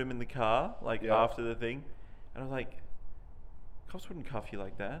him and put him in the car, like after the thing, and I was like, cops wouldn't cuff you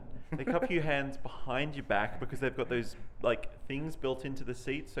like that. They cuff you hands behind your back because they've got those like things built into the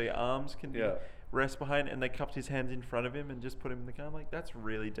seat so your arms can rest behind, and they cuffed his hands in front of him and just put him in the car. I'm like, that's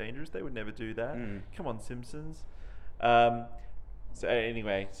really dangerous. They would never do that. Come on, Simpsons. So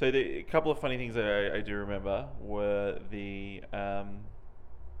anyway, a couple of funny things that I do remember were the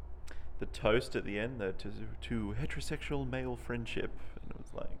toast at the end, to heterossexual male friendship, and it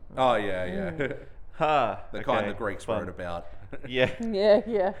was like, Oh, yeah. The kind the Greeks fun. wrote about. Yeah.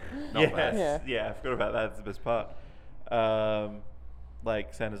 yeah. Not bad. Yeah. I forgot about that. That's the best part.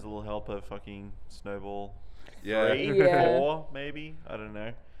 Like Santa's little helper, fucking Snowball. Yeah. 3, Yeah. 4, maybe. I don't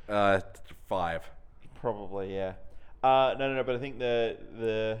know. 5. Probably, yeah. No. But I think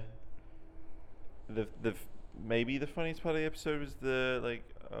the maybe the funniest part of the episode was the like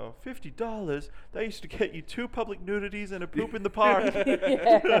 $50. They used to get you 2 public nudities and a poop in the park.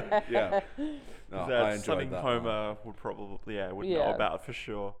 Yeah. No, I That's enjoyed something that. Homer would probably would know about for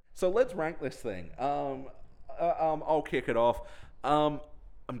sure. So let's rank this thing. I'll kick it off. I'm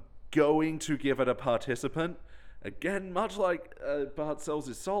going to give it a participant. Again, much like Bart sells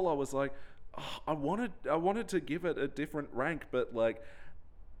his soul, I was like, I wanted to give it a different rank, but like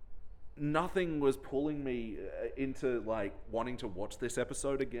nothing was pulling me into like wanting to watch this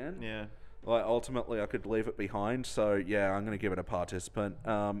episode again. Yeah. Like ultimately, I could leave it behind. So yeah, I'm going to give it a participant.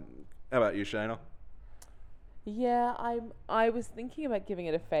 How about you, Shayna? Yeah, I was thinking about giving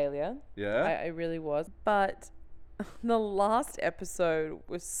it a failure. Yeah. I really was. But the last episode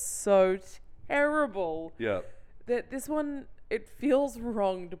was so terrible. Yeah. That this one, it feels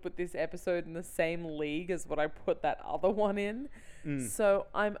wrong to put this episode in the same league as what I put that other one in. So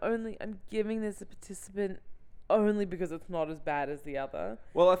I'm giving this a participant only because it's not as bad as the other.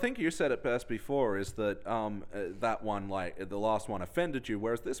 Well, I think you said it best before, is that that one, like the last one, offended you,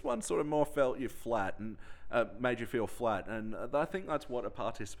 whereas this one sort of more felt you flat and made you feel flat. And I think that's what a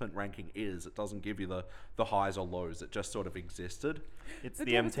participant ranking is. It doesn't give you the highs or lows. It just sort of existed. It's The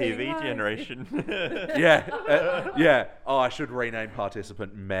the devastating MTV highs. generation. Yeah. Oh, I should rename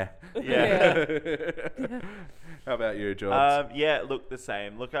participant meh. Yeah. How about you, George? Yeah, look, the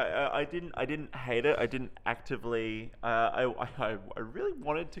same. Look, I didn't hate it. I didn't actively. I really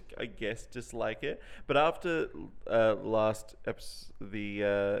wanted to, I guess, dislike it. But after last episode,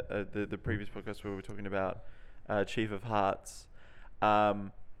 the previous podcast where we were talking about Chief of Hearts, I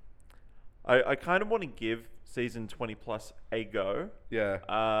kind of want to give season 20 plus a go. Yeah.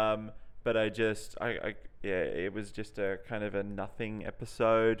 But it was just a kind of a nothing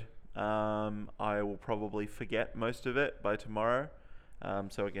episode. I will probably forget most of it by tomorrow.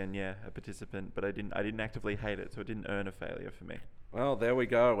 So again, yeah, a participant, but I didn't actively hate it, so it didn't earn a failure for me. Well, there we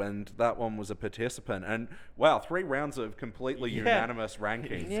go, and that one was a participant. And wow, 3 rounds of completely unanimous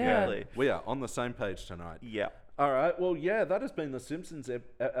rankings. Exactly. We are on the same page tonight. Yeah. All right. Well, yeah, that has been the Simpsons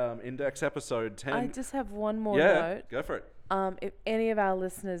Index episode 10. I just have one more yeah, note. go for it. If any of our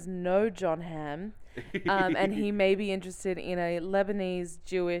listeners know John Hamm, and he may be interested in a Lebanese,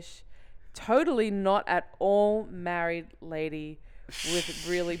 Jewish, totally not at all married lady with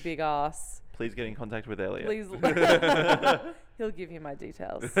really big ass, Please get in contact with Elliot. please. He'll give you my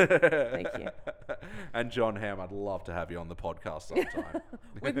details. Thank you. And John Hamm, I'd love to have you on the podcast sometime.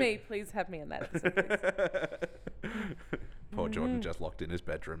 With me, please have me in that episode, please. Poor Jordan just locked in his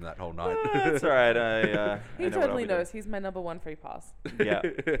bedroom that whole night. That's all right. He totally knows. He's my number one free pass. Yeah.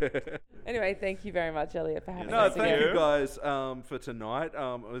 Anyway, thank you very much, Elliot, for having No, us thank again. you guys for tonight.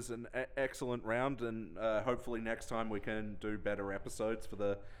 It was an excellent round, and hopefully next time we can do better episodes for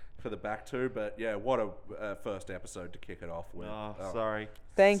the back two. But yeah, what a first episode to kick it off with. Oh, sorry.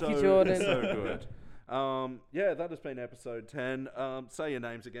 Thank you, Jordan. So good. Yeah, that has been episode 10. Say your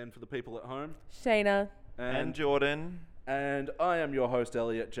names again for the people at home. Shayna. And Jordan. And I am your host,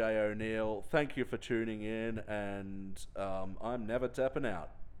 Elliot J. O'Neill. Thank you for tuning in, and I'm never tapping out.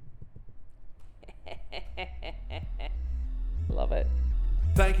 Love it.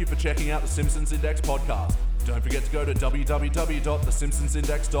 Thank you for checking out the Simpsons Index podcast. Don't forget to go to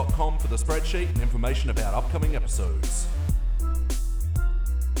www.thesimpsonsindex.com for the spreadsheet and information about upcoming episodes.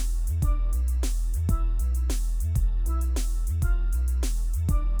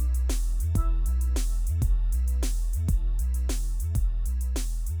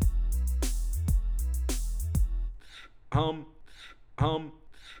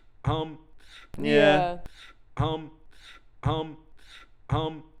 Yeah.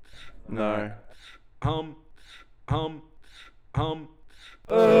 No.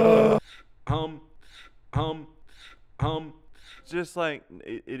 Just like,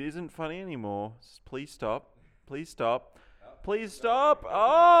 it isn't funny anymore. Please stop. Please stop. Please stop.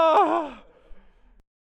 Oh!